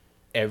of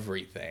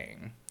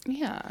everything,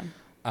 Yeah.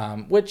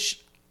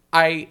 which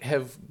I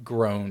have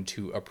grown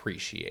to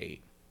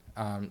appreciate.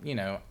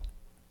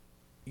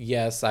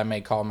 Yes, I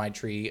may call my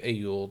tree a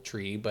Yule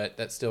tree, but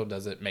that still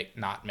doesn't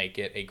not make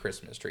it a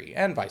Christmas tree,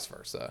 and vice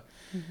versa.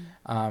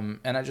 Mm-hmm.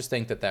 And I just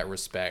think that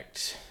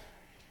respect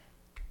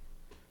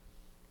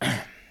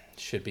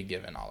should be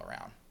given all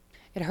around.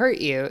 It hurt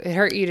you. It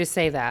hurt you to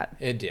say that.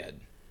 It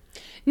did.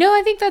 No,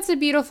 I think that's a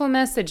beautiful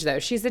message, though.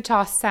 She's a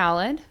tossed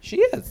salad. She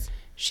is.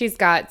 She's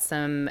got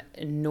some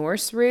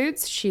Norse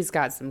roots. She's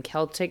got some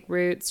Celtic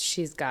roots.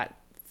 She's got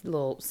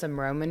some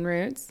Roman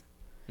roots.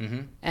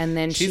 Mm-hmm. And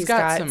then she's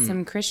got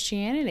some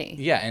Christianity.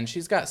 Yeah, and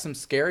she's got some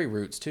scary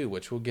roots, too,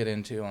 which we'll get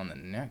into on the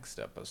next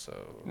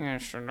episode. Yeah,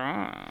 sure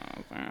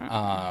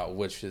does.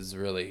 Which is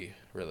really,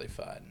 really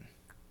fun.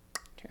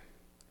 True.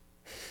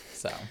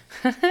 So...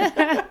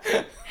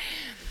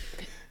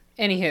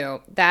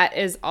 Anywho, that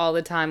is all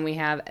the time we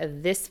have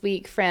this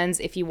week, friends.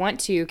 If you want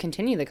to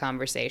continue the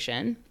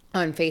conversation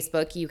on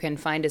Facebook, you can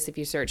find us if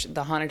you search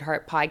The Haunted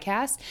Heart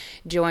Podcast.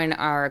 Join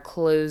our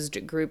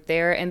closed group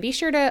there. And be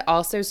sure to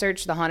also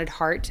search The Haunted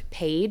Heart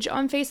page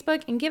on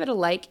Facebook and give it a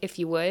like if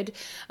you would.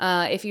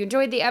 If you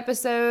enjoyed the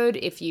episode,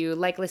 if you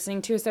like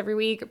listening to us every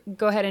week,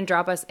 go ahead and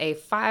drop us a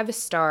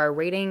 5-star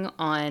rating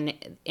on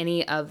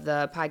any of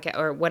the podcast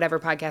or whatever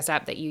podcast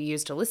app that you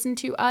use to listen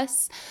to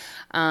us.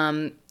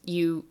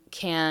 You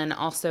can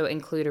also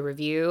include a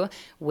review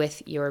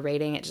with your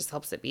rating. It just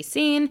helps it be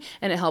seen,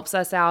 and it helps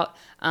us out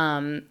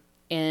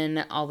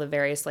in all the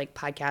various like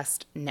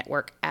podcast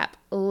network app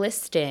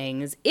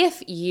listings.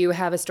 If you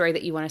have a story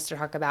that you want us to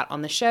talk about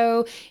on the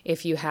show,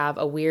 if you have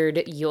a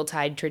weird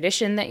Yuletide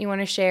tradition that you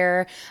want to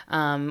share,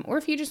 or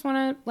if you just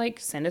want to like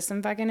send us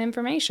some fucking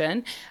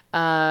information,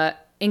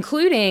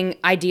 including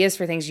ideas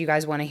for things you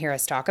guys want to hear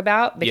us talk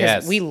about,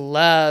 because we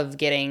love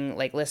getting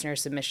like listener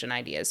submission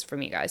ideas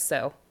from you guys.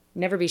 So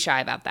never be shy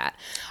about that.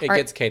 It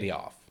gets Katie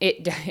off.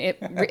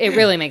 It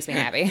really makes me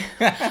happy.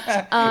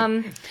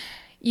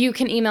 You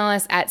can email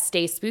us at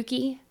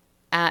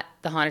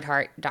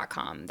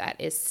stayspooky@thehauntedheart.com. That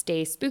is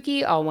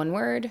stayspooky, all one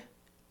word,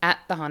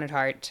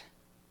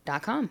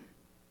 @thehauntedheart.com.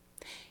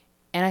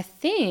 And I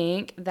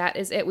think that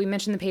is it. We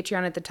mentioned the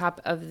Patreon at the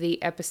top of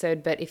the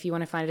episode, but if you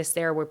want to find us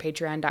there, we're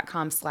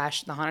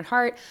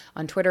patreon.com/thehauntedheart.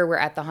 On Twitter, we're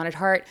at The Haunted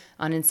Heart.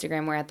 On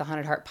Instagram, we're at The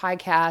Haunted Heart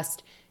Podcast.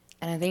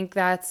 And I think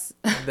that's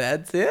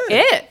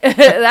it.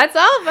 That's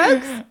all,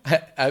 folks.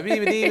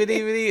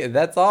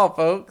 That's all,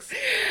 folks.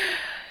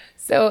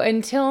 So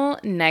until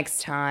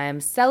next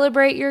time,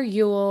 celebrate your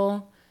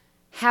Yule,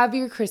 have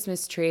your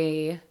Christmas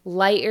tree,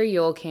 light your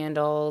Yule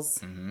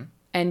candles,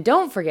 and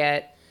don't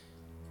forget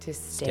to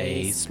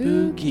stay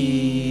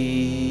spooky.